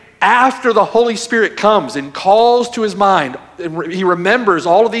 right? After the Holy Spirit comes and calls to his mind, and he remembers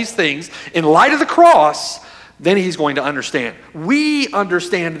all of these things in light of the cross, then he's going to understand. We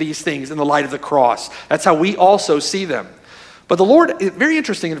understand these things in the light of the cross. That's how we also see them. But the Lord, very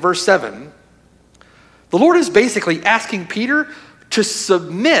interesting in verse 7, the Lord is basically asking Peter to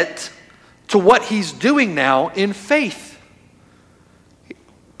submit to what he's doing now in faith.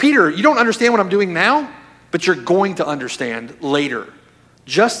 Peter, you don't understand what I'm doing now, but you're going to understand later.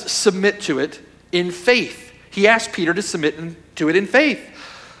 Just submit to it in faith. He asked Peter to submit to it in faith.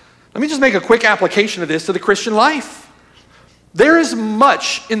 Let me just make a quick application of this to the Christian life. There is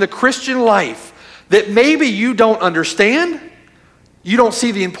much in the Christian life that maybe you don't understand. You don't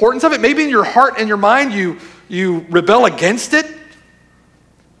see the importance of it. Maybe in your heart and your mind you rebel against it.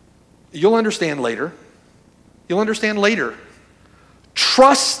 You'll understand later. You'll understand later.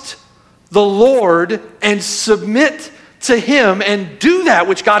 Trust the Lord and submit to him and do that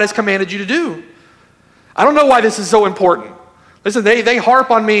which God has commanded you to do. I don't know why this is so important. Listen, they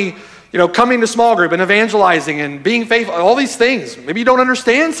harp on me, coming to small group and evangelizing and being faithful, all these things. Maybe you don't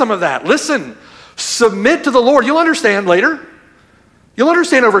understand some of that. Listen, submit to the Lord. You'll understand later. You'll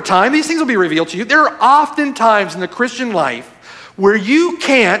understand over time. These things will be revealed to you. There are often times in the Christian life where you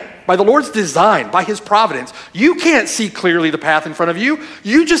can't, by the Lord's design, by his providence, you can't see clearly the path in front of you.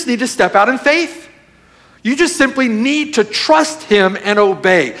 You just need to step out in faith. You just simply need to trust him and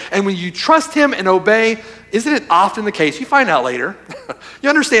obey. And when you trust him and obey, isn't it often the case? You find out later. You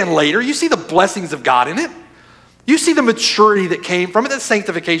understand later. You see the blessings of God in it. You see the maturity that came from it, the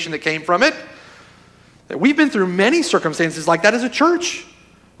sanctification that came from it. We've been through many circumstances like that as a church,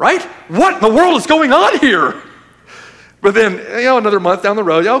 right? What in the world is going on here? But then, another month down the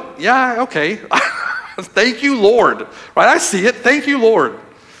road, oh, yeah, okay. Thank you, Lord. Right, I see it. Thank you, Lord.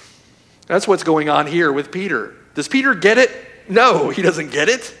 That's what's going on here with Peter. Does Peter get it? No, he doesn't get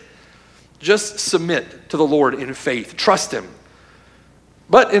it. Just submit to the Lord in faith. Trust him.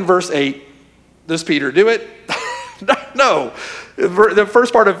 But in verse 8, does Peter do it? No. The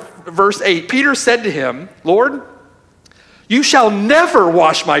first part of verse 8, Peter said to him, Lord, you shall never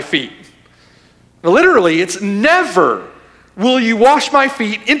wash my feet. Now, literally, it's never will you wash my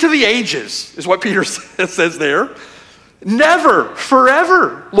feet into the ages, is what Peter says there. Never,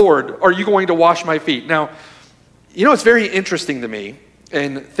 forever, Lord, are you going to wash my feet. Now, it's very interesting to me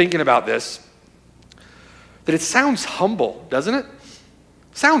in thinking about this, that it sounds humble, doesn't it?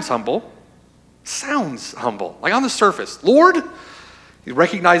 Sounds humble. Sounds humble. Like on the surface. Lord, he's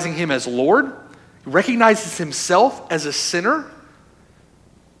recognizing him as Lord. He recognizes himself as a sinner.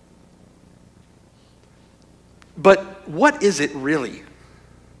 But what is it really?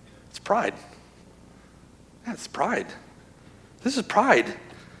 It's pride. That's pride. This is pride.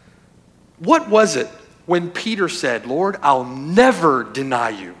 What was it when Peter said, Lord, I'll never deny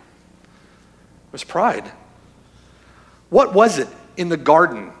you? It was pride. What was it in the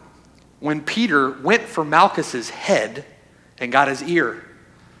garden when Peter went for Malchus's head and got his ear?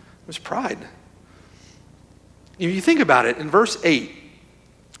 It was pride. If you think about it, in verse 8,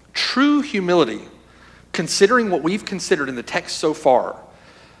 true humility, considering what we've considered in the text so far,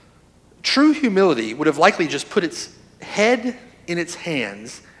 true humility would have likely just put its head in its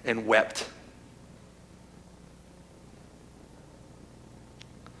hands and wept.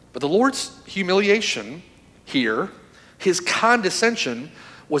 But the Lord's humiliation here, his condescension,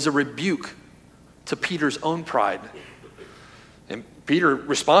 was a rebuke to Peter's own pride. And Peter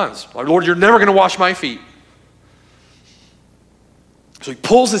responds, Lord, you're never going to wash my feet. So he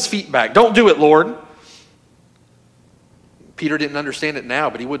pulls his feet back. Don't do it, Lord. Peter didn't understand it now,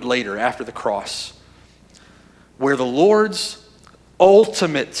 but he would later, after the cross, where the Lord's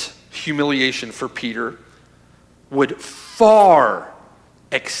ultimate humiliation for Peter would far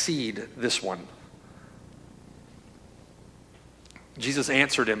exceed this one. Jesus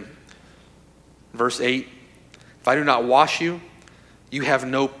answered him, verse 8, if I do not wash you, you have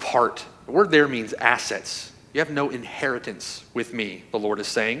no part. The word there means assets. You have no inheritance with me, the Lord is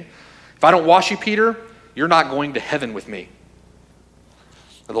saying. If I don't wash you, Peter, you're not going to heaven with me.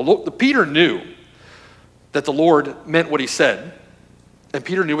 Peter knew that the Lord meant what he said, and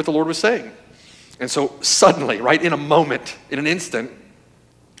Peter knew what the Lord was saying. And so suddenly, right in a moment, in an instant,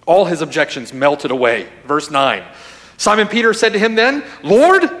 all his objections melted away. Verse 9, Simon Peter said to him then,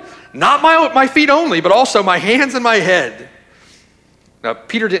 Lord, not my feet only, but also my hands and my head. Now,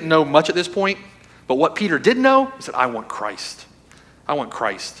 Peter didn't know much at this point, but what Peter did know is that I want Christ. I want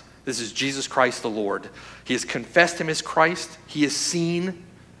Christ. This is Jesus Christ the Lord. He has confessed him as Christ. He has seen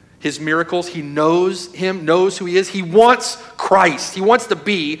his miracles. He knows him, knows who he is. He wants Christ. He wants to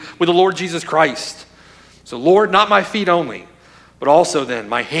be with the Lord Jesus Christ. So, Lord, not my feet only, but also then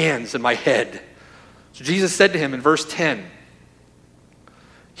my hands and my head. So Jesus said to him in verse 10,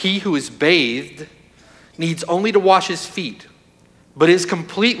 he who is bathed needs only to wash his feet, but is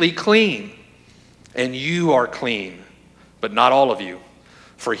completely clean. And you are clean, but not all of you.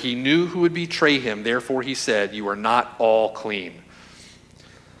 For he knew who would betray him. Therefore he said, you are not all clean.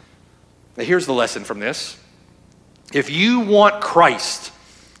 Now here's the lesson from this. If you want Christ,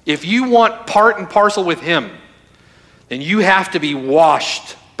 if you want part and parcel with him, then you have to be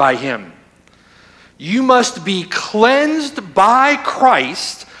washed by him. You must be cleansed by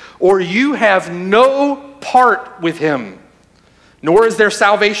Christ, or you have no part with him. Nor is there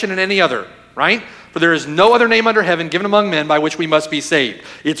salvation in any other, right? For there is no other name under heaven given among men by which we must be saved.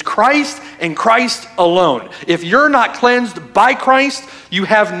 It's Christ and Christ alone. If you're not cleansed by Christ, you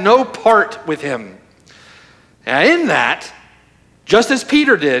have no part with him. Now in that, just as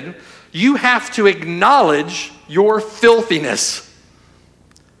Peter did, you have to acknowledge your filthiness.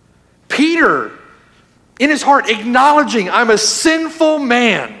 Peter, in his heart, acknowledging I'm a sinful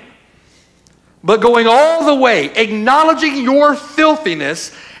man, but going all the way, acknowledging your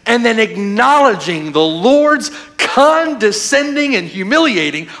filthiness, and then acknowledging the Lord's condescending and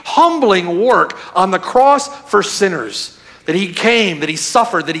humiliating, humbling work on the cross for sinners. That he came, that he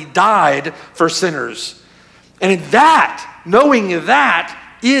suffered, that he died for sinners. And in that, knowing that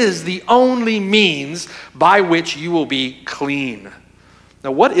is the only means by which you will be clean. Now,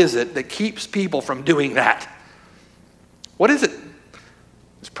 what is it that keeps people from doing that? What is it?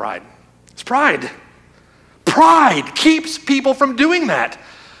 It's pride. It's pride. Pride keeps people from doing that.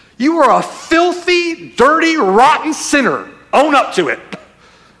 You are a filthy, dirty, rotten sinner. Own up to it.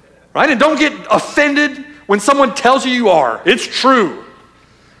 Right? And don't get offended when someone tells you you are. It's true.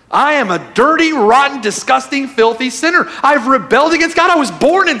 I am a dirty, rotten, disgusting, filthy sinner. I've rebelled against God. I was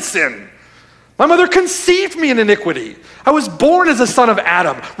born in sin. My mother conceived me in iniquity. I was born as a son of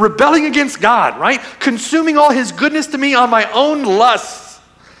Adam, rebelling against God, right? Consuming all his goodness to me on my own lusts.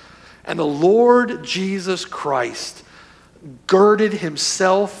 And the Lord Jesus Christ girded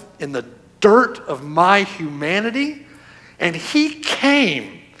himself in the dirt of my humanity, and he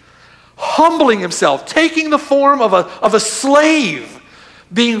came, humbling himself, taking the form of a slave,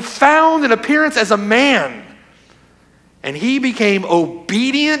 being found in appearance as a man. And he became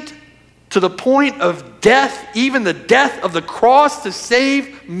obedient to the point of death, even the death of the cross, to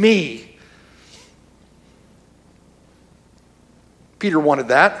save me. Peter wanted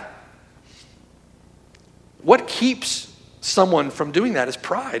that. What keeps someone from doing that is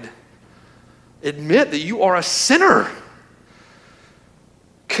pride. Admit that you are a sinner.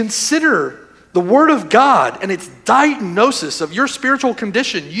 Consider the Word of God and its diagnosis of your spiritual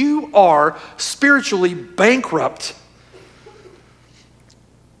condition. You are spiritually bankrupt.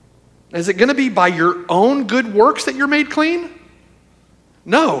 Is it going to be by your own good works that you're made clean?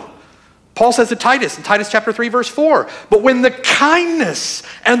 No. Paul says to Titus in Titus chapter 3, verse 4, but when the kindness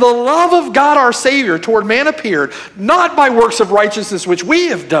and the love of God our Savior toward man appeared, not by works of righteousness which we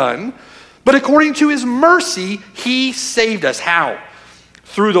have done, but according to his mercy, he saved us. How?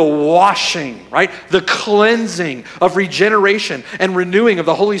 Through the washing, right? The cleansing of regeneration and renewing of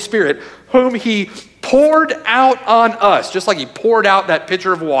the Holy Spirit, whom he poured out on us, just like he poured out that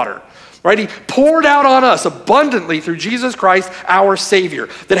pitcher of water. Right? He poured out on us abundantly through Jesus Christ, our Savior,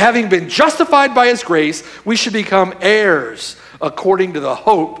 that having been justified by his grace, we should become heirs according to the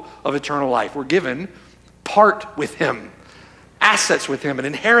hope of eternal life. We're given part with him, assets with him, an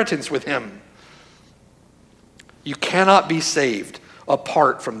inheritance with him. You cannot be saved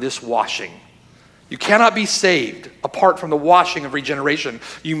apart from this washing. You cannot be saved apart from the washing of regeneration.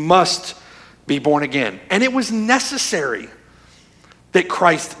 You must be born again. And it was necessary that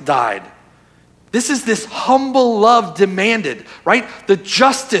Christ died. This humble love demanded, right? The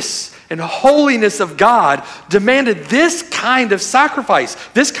justice and holiness of God demanded this kind of sacrifice,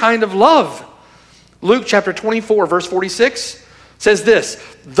 this kind of love. Luke chapter 24, verse 46 says this,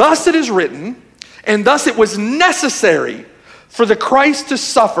 "Thus it is written, and thus it was necessary for the Christ to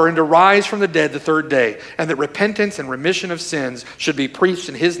suffer and to rise from the dead the third day, and that repentance and remission of sins should be preached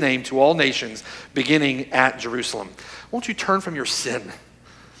in his name to all nations, beginning at Jerusalem." Won't you turn from your sin?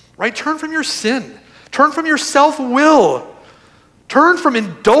 Right? Turn from your sin. Turn from your self-will. Turn from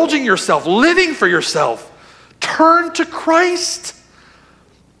indulging yourself, living for yourself. Turn to Christ.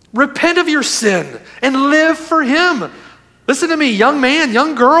 Repent of your sin and live for him. Listen to me, young man,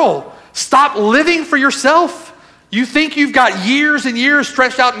 young girl. Stop living for yourself. You think you've got years and years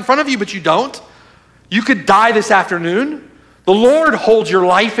stretched out in front of you, but you don't. You could die this afternoon. The Lord holds your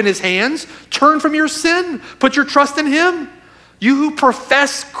life in his hands. Turn from your sin. Put your trust in him. You who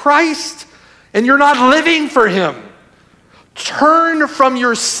profess Christ and you're not living for him, turn from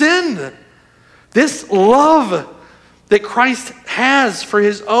your sin. This love that Christ has for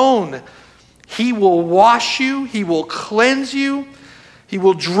his own, he will wash you, he will cleanse you, he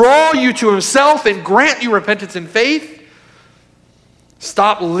will draw you to himself and grant you repentance and faith.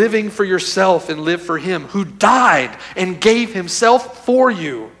 Stop living for yourself and live for him who died and gave himself for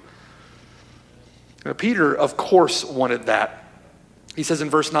you. Now, Peter, of course, wanted that. He says in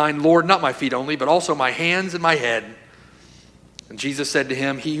verse 9, "Lord, not my feet only, but also my hands and my head." And Jesus said to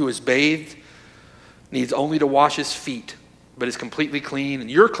him, "He who is bathed needs only to wash his feet, but is completely clean.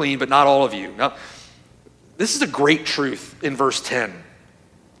 And you're clean, but not all of you." Now, this is a great truth in verse 10.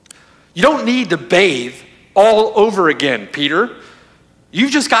 You don't need to bathe all over again, Peter.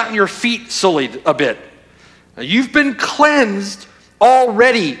 You've just gotten your feet sullied a bit. Now, you've been cleansed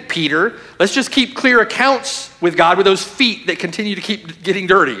already, Peter. Let's just keep clear accounts with God with those feet that continue to keep getting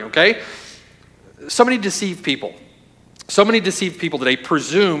dirty, okay? So many deceived people. So many deceived people today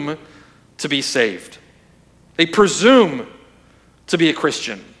presume to be saved. They presume to be a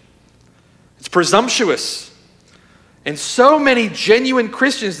Christian. It's presumptuous. And so many genuine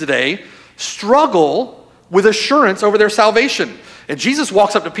Christians today struggle with assurance over their salvation. And Jesus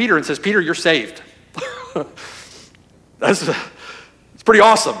walks up to Peter and says, "Peter, you're saved." It's pretty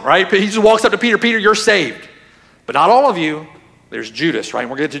awesome, right? He just walks up to Peter, "Peter, you're saved." But not all of you. There's Judas, right?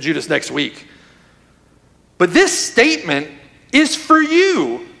 We're going to get to Judas next week. But this statement is for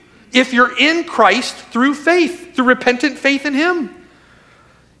you if you're in Christ through faith, through repentant faith in him.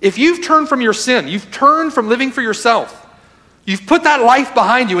 If you've turned from your sin, you've turned from living for yourself, you've put that life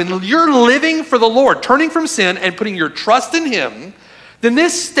behind you and you're living for the Lord, turning from sin and putting your trust in him, then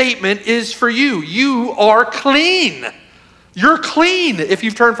this statement is for you. You are clean. You're clean if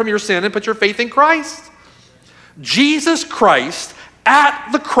you've turned from your sin and put your faith in Christ. Jesus Christ at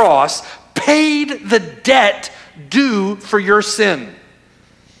the cross paid the debt due for your sin.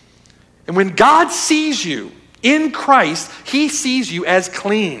 And when God sees you in Christ, he sees you as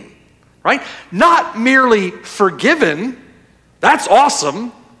clean, right? Not merely forgiven, that's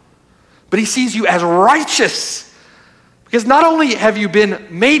awesome, but he sees you as righteous. Because not only have you been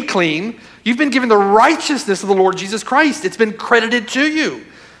made clean, you've been given the righteousness of the Lord Jesus Christ. It's been credited to you.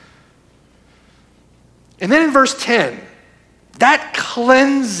 And then in verse 10, that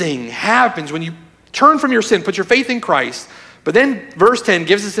cleansing happens when you turn from your sin, put your faith in Christ. But then verse 10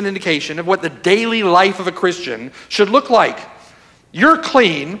 gives us an indication of what the daily life of a Christian should look like. You're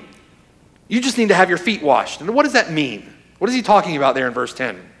clean. You just need to have your feet washed. And what does that mean? What is he talking about there in verse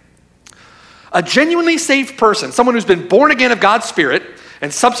 10? A genuinely saved person, someone who's been born again of God's Spirit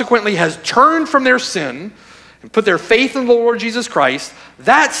and subsequently has turned from their sin and put their faith in the Lord Jesus Christ,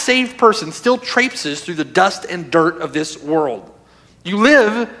 that saved person still traipses through the dust and dirt of this world. You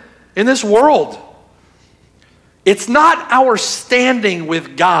live in this world. It's not our standing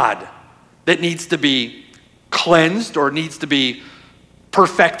with God that needs to be cleansed or needs to be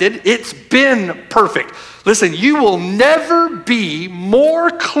perfected. It's been perfect. Listen, you will never be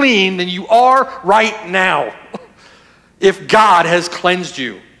more clean than you are right now if God has cleansed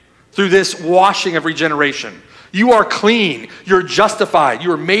you through this washing of regeneration. You are clean. You're justified.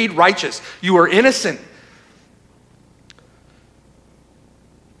 You are made righteous. You are innocent.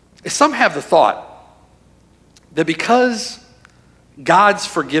 Some have the thought that because God's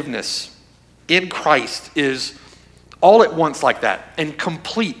forgiveness in Christ is all at once like that, and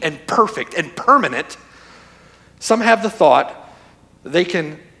complete and perfect and permanent, some have the thought they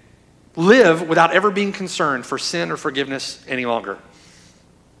can live without ever being concerned for sin or forgiveness any longer.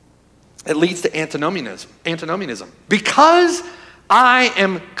 It leads to antinomianism. Because I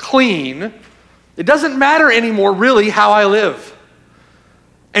am clean, it doesn't matter anymore really how I live.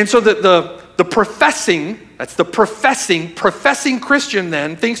 And so that the The professing Christian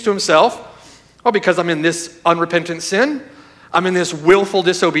then thinks to himself, oh, because I'm in this unrepentant sin, I'm in this willful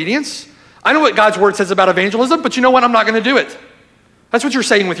disobedience. I know what God's word says about evangelism, but you know what? I'm not going to do it. That's what you're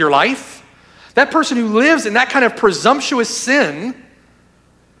saying with your life. That person who lives in that kind of presumptuous sin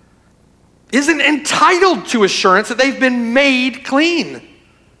isn't entitled to assurance that they've been made clean.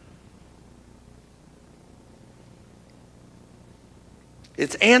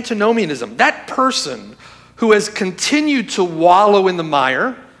 It's antinomianism. That person who has continued to wallow in the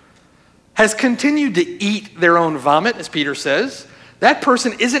mire, has continued to eat their own vomit, as Peter says, that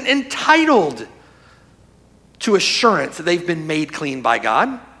person isn't entitled to assurance that they've been made clean by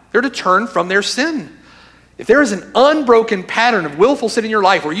God. They're to turn from their sin. If there is an unbroken pattern of willful sin in your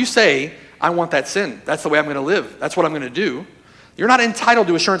life where you say, I want that sin, that's the way I'm going to live, that's what I'm going to do, you're not entitled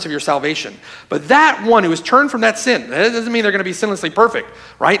to assurance of your salvation. But that one who has turned from that sin, that doesn't mean they're going to be sinlessly perfect,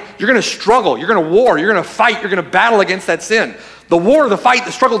 right? You're going to struggle, you're going to war, you're going to fight, you're going to battle against that sin. The war, the fight,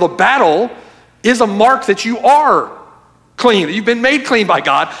 the struggle, the battle is a mark that you are clean, that you've been made clean by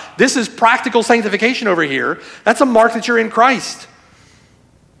God. This is practical sanctification over here. That's a mark that you're in Christ.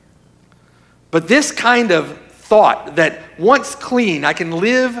 But this kind of thought that once clean, I can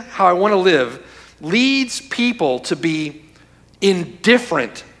live how I want to live, leads people to be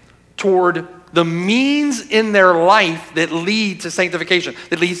indifferent toward the means in their life that lead to sanctification,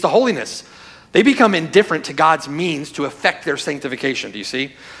 that leads to holiness. They become indifferent to God's means to effect their sanctification. Do you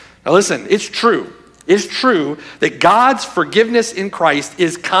see? Now listen, it's true. It's true that God's forgiveness in Christ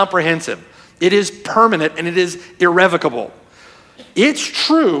is comprehensive. It is permanent and it is irrevocable. It's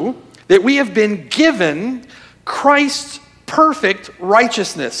true that we have been given Christ's perfect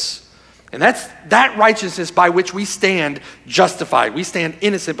righteousness. And that's that righteousness by which we stand justified. We stand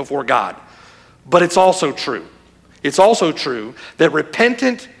innocent before God. But it's also true. It's also true that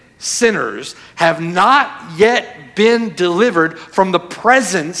repentant sinners have not yet been delivered from the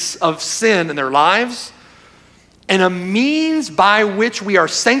presence of sin in their lives. And a means by which we are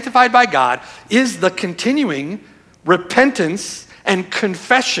sanctified by God is the continuing repentance and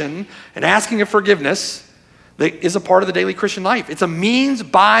confession and asking of forgiveness that is a part of the daily Christian life. It's a means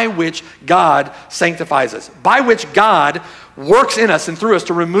by which God sanctifies us, by which God works in us and through us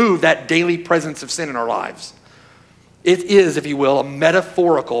to remove that daily presence of sin in our lives. It is, if you will, a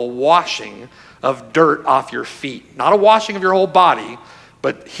metaphorical washing of dirt off your feet. Not a washing of your whole body,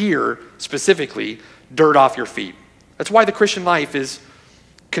 but here, specifically, dirt off your feet. That's why the Christian life is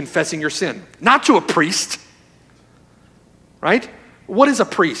confessing your sin. Not to a priest, right? What is a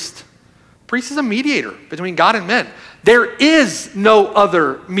priest? A priest is a mediator between God and men. There is no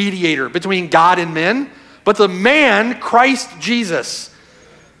other mediator between God and men but the man, Christ Jesus.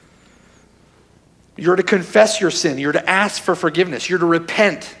 You're to confess your sin. You're to ask for forgiveness. You're to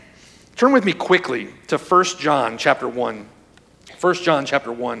repent. Turn with me quickly to 1 John chapter 1. 1 John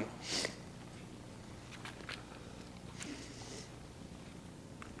chapter 1.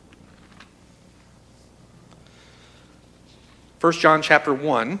 1 John chapter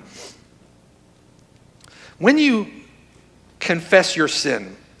 1. When you confess your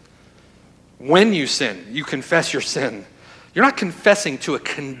sin, when you sin, you confess your sin, you're not confessing to a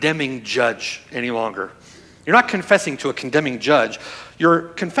condemning judge any longer. You're not confessing to a condemning judge. You're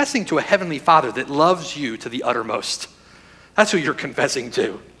confessing to a heavenly Father that loves you to the uttermost. That's who you're confessing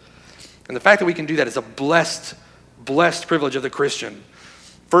to. And the fact that we can do that is a blessed privilege of the Christian.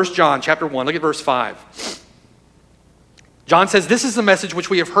 1 John chapter 1, look at verse 5. John says, "This is the message which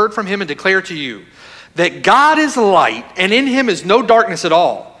we have heard from him and declare to you, that God is light and in him is no darkness at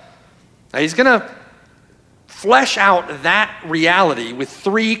all." Now he's going to flesh out that reality with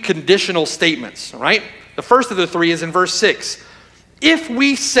three conditional statements, all right? The first of the three is in verse 6. If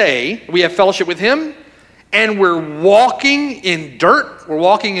we say we have fellowship with him and we're walking in dirt, we're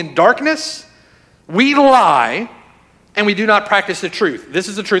walking in darkness, we lie and we do not practice the truth. This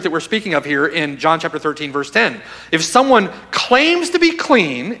is the truth that we're speaking of here in John chapter 13, verse 10. If someone claims to be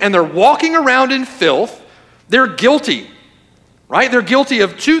clean and they're walking around in filth, they're guilty, right? They're guilty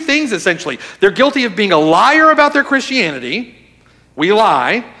of two things, essentially. They're guilty of being a liar about their Christianity. We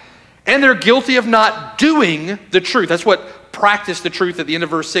lie. And they're guilty of not doing the truth. That's what practice the truth at the end of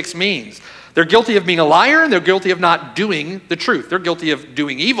verse 6 means. They're guilty of being a liar and they're guilty of not doing the truth. They're guilty of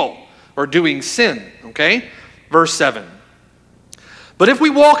doing evil or doing sin, okay? Verse 7. But if we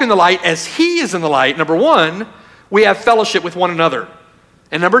walk in the light as he is in the light, number one, we have fellowship with one another.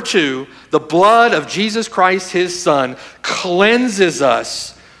 And number two, the blood of Jesus Christ, his son, cleanses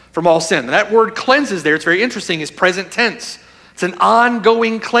us from all sin. And that word cleanses there, it's very interesting, is present tense. It's an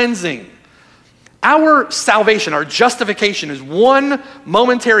ongoing cleansing. Our salvation, our justification is one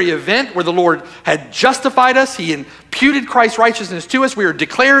momentary event where the Lord had justified us. He imputed Christ's righteousness to us. We are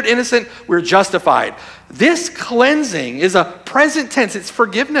declared innocent. We're justified. This cleansing is a present tense. It's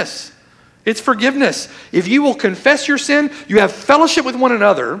forgiveness. It's forgiveness. If you will confess your sin, you have fellowship with one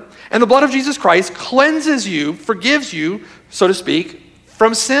another, and the blood of Jesus Christ cleanses you, forgives you, so to speak,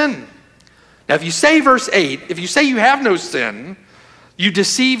 from sin. Now, if you say verse 8, if you say you have no sin, you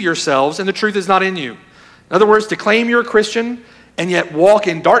deceive yourselves and the truth is not in you. In other words, to claim you're a Christian and yet walk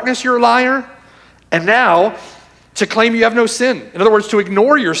in darkness, you're a liar. And now, to claim you have no sin. In other words, to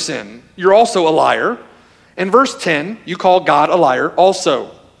ignore your sin, you're also a liar. In verse 10, you call God a liar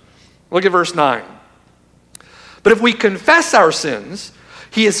also. Look at verse 9. But if we confess our sins,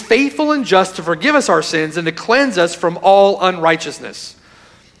 he is faithful and just to forgive us our sins and to cleanse us from all unrighteousness.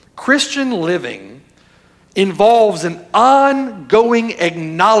 Christian living involves an ongoing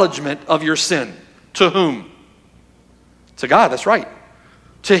acknowledgement of your sin. To whom? To God, that's right.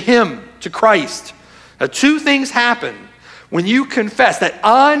 To him, to Christ. Now, two things happen when you confess. That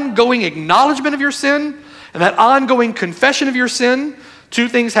ongoing acknowledgement of your sin and that ongoing confession of your sin, two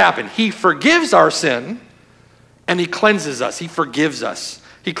things happen. He forgives our sin and he cleanses us. He forgives us.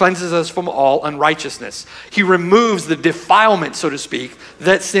 He cleanses us from all unrighteousness. He removes the defilement, so to speak,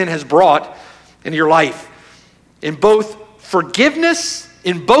 that sin has brought into your life. In both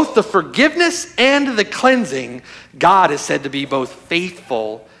the forgiveness and the cleansing, God is said to be both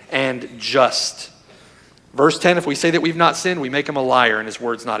faithful and just. Verse 10, if we say that we've not sinned, we make him a liar and his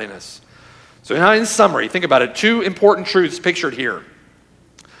word's not in us. So now in summary, think about it. Two important truths pictured here.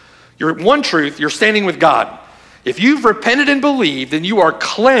 One truth, you're standing with God. If you've repented and believed, then you are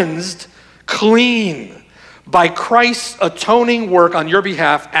cleansed clean by Christ's atoning work on your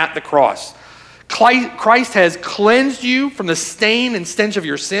behalf at the cross. Christ has cleansed you from the stain and stench of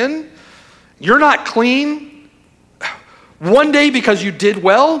your sin. You're not clean one day because you did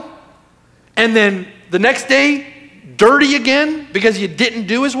well, and then the next day dirty again because you didn't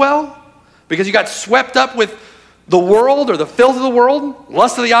do as well, because you got swept up with the world or the filth of the world,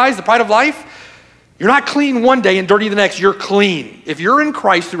 lust of the eyes, the pride of life. You're not clean one day and dirty the next. You're clean. If you're in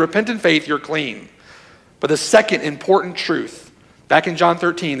Christ through repentant faith, you're clean. But the second important truth, back in John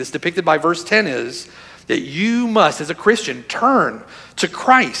 13, that's depicted by verse 10 is that you must, as a Christian, turn to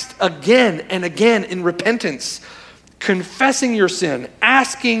Christ again and again in repentance, confessing your sin,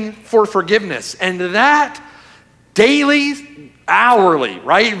 asking for forgiveness. And that daily, hourly,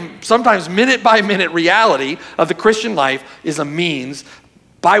 right? Sometimes minute by minute reality of the Christian life is a means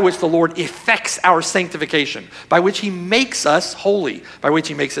by which the Lord effects our sanctification, by which he makes us holy, by which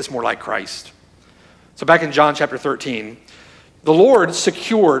he makes us more like Christ. So back in John chapter 13, the Lord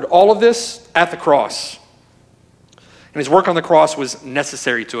secured all of this at the cross. And his work on the cross was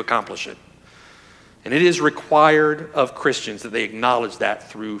necessary to accomplish it. And it is required of Christians that they acknowledge that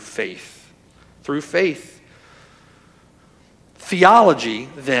through faith. Through faith. Theology,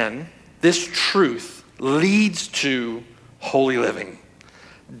 then, this truth leads to holy living.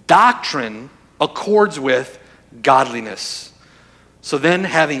 Doctrine accords with godliness. So then,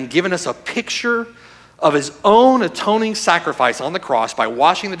 having given us a picture of his own atoning sacrifice on the cross by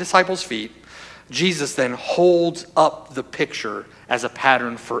washing the disciples' feet, Jesus then holds up the picture as a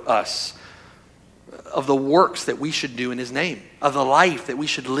pattern for us of the works that we should do in his name, of the life that we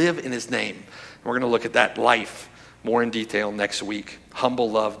should live in his name. And we're going to look at that life more in detail next week.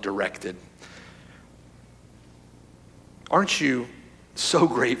 Humble love directed. Aren't you so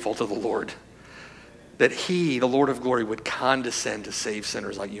grateful to the Lord that he, the Lord of glory, would condescend to save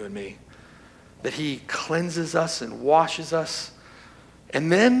sinners like you and me? That he cleanses us and washes us.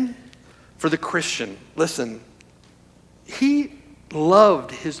 And then for the Christian, listen, he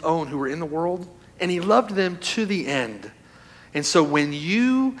loved his own who were in the world, and he loved them to the end. And so when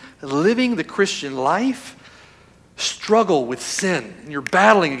you, living the Christian life, struggle with sin, and you're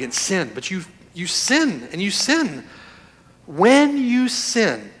battling against sin, but you sin, and you sin. When you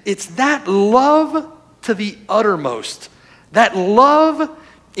sin, it's that love to the uttermost, that love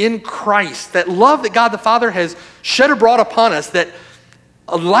in Christ, that love that God the Father has shed abroad upon us that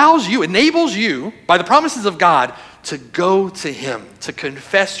allows you, enables you, by the promises of God, to go to him, to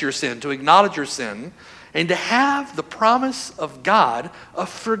confess your sin, to acknowledge your sin, and to have the promise of God of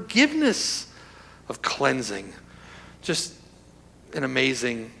forgiveness, of cleansing. Just an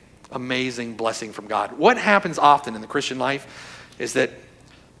amazing, amazing blessing from God. What happens often in the Christian life is that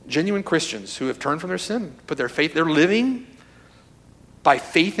genuine Christians who have turned from their sin, put their faith, they're living by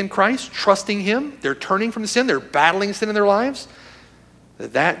faith in Christ, trusting him, they're turning from sin, they're battling sin in their lives,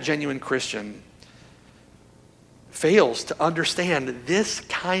 that genuine Christian fails to understand this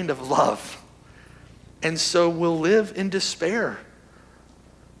kind of love And so we'll live in despair,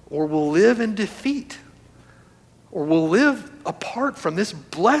 or we'll live in defeat, or we'll live apart from this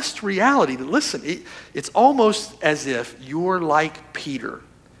blessed reality that, listen, it's almost as if you're like Peter,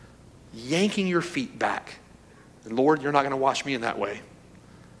 yanking your feet back. And Lord, you're not going to wash me in that way.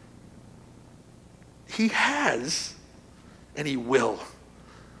 He has, and he will.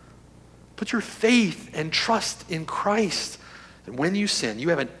 Put your faith and trust in Christ. And when you sin, you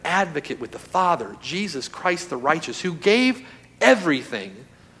have an advocate with the Father, Jesus Christ the righteous, who gave everything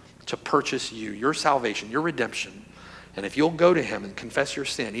to purchase you, your salvation, your redemption. And if you'll go to him and confess your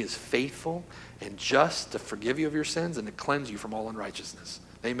sin, he is faithful and just to forgive you of your sins and to cleanse you from all unrighteousness.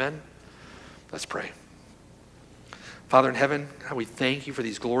 Amen? Let's pray. Father in heaven, God, we thank you for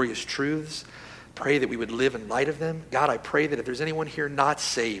these glorious truths. Pray that we would live in light of them. God, I pray that if there's anyone here not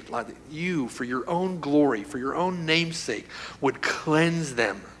saved, Lord, that you, for your own glory, for your own name's sake, would cleanse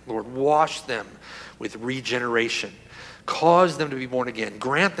them, Lord, wash them with regeneration. Cause them to be born again.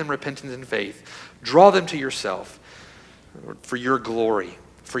 Grant them repentance and faith. Draw them to yourself, Lord, for your glory,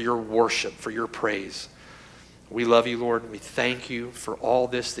 for your worship, for your praise. We love you, Lord. We thank you for all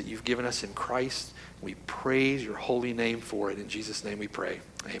this that you've given us in Christ. We praise your holy name for it. In Jesus' name we pray.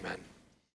 Amen.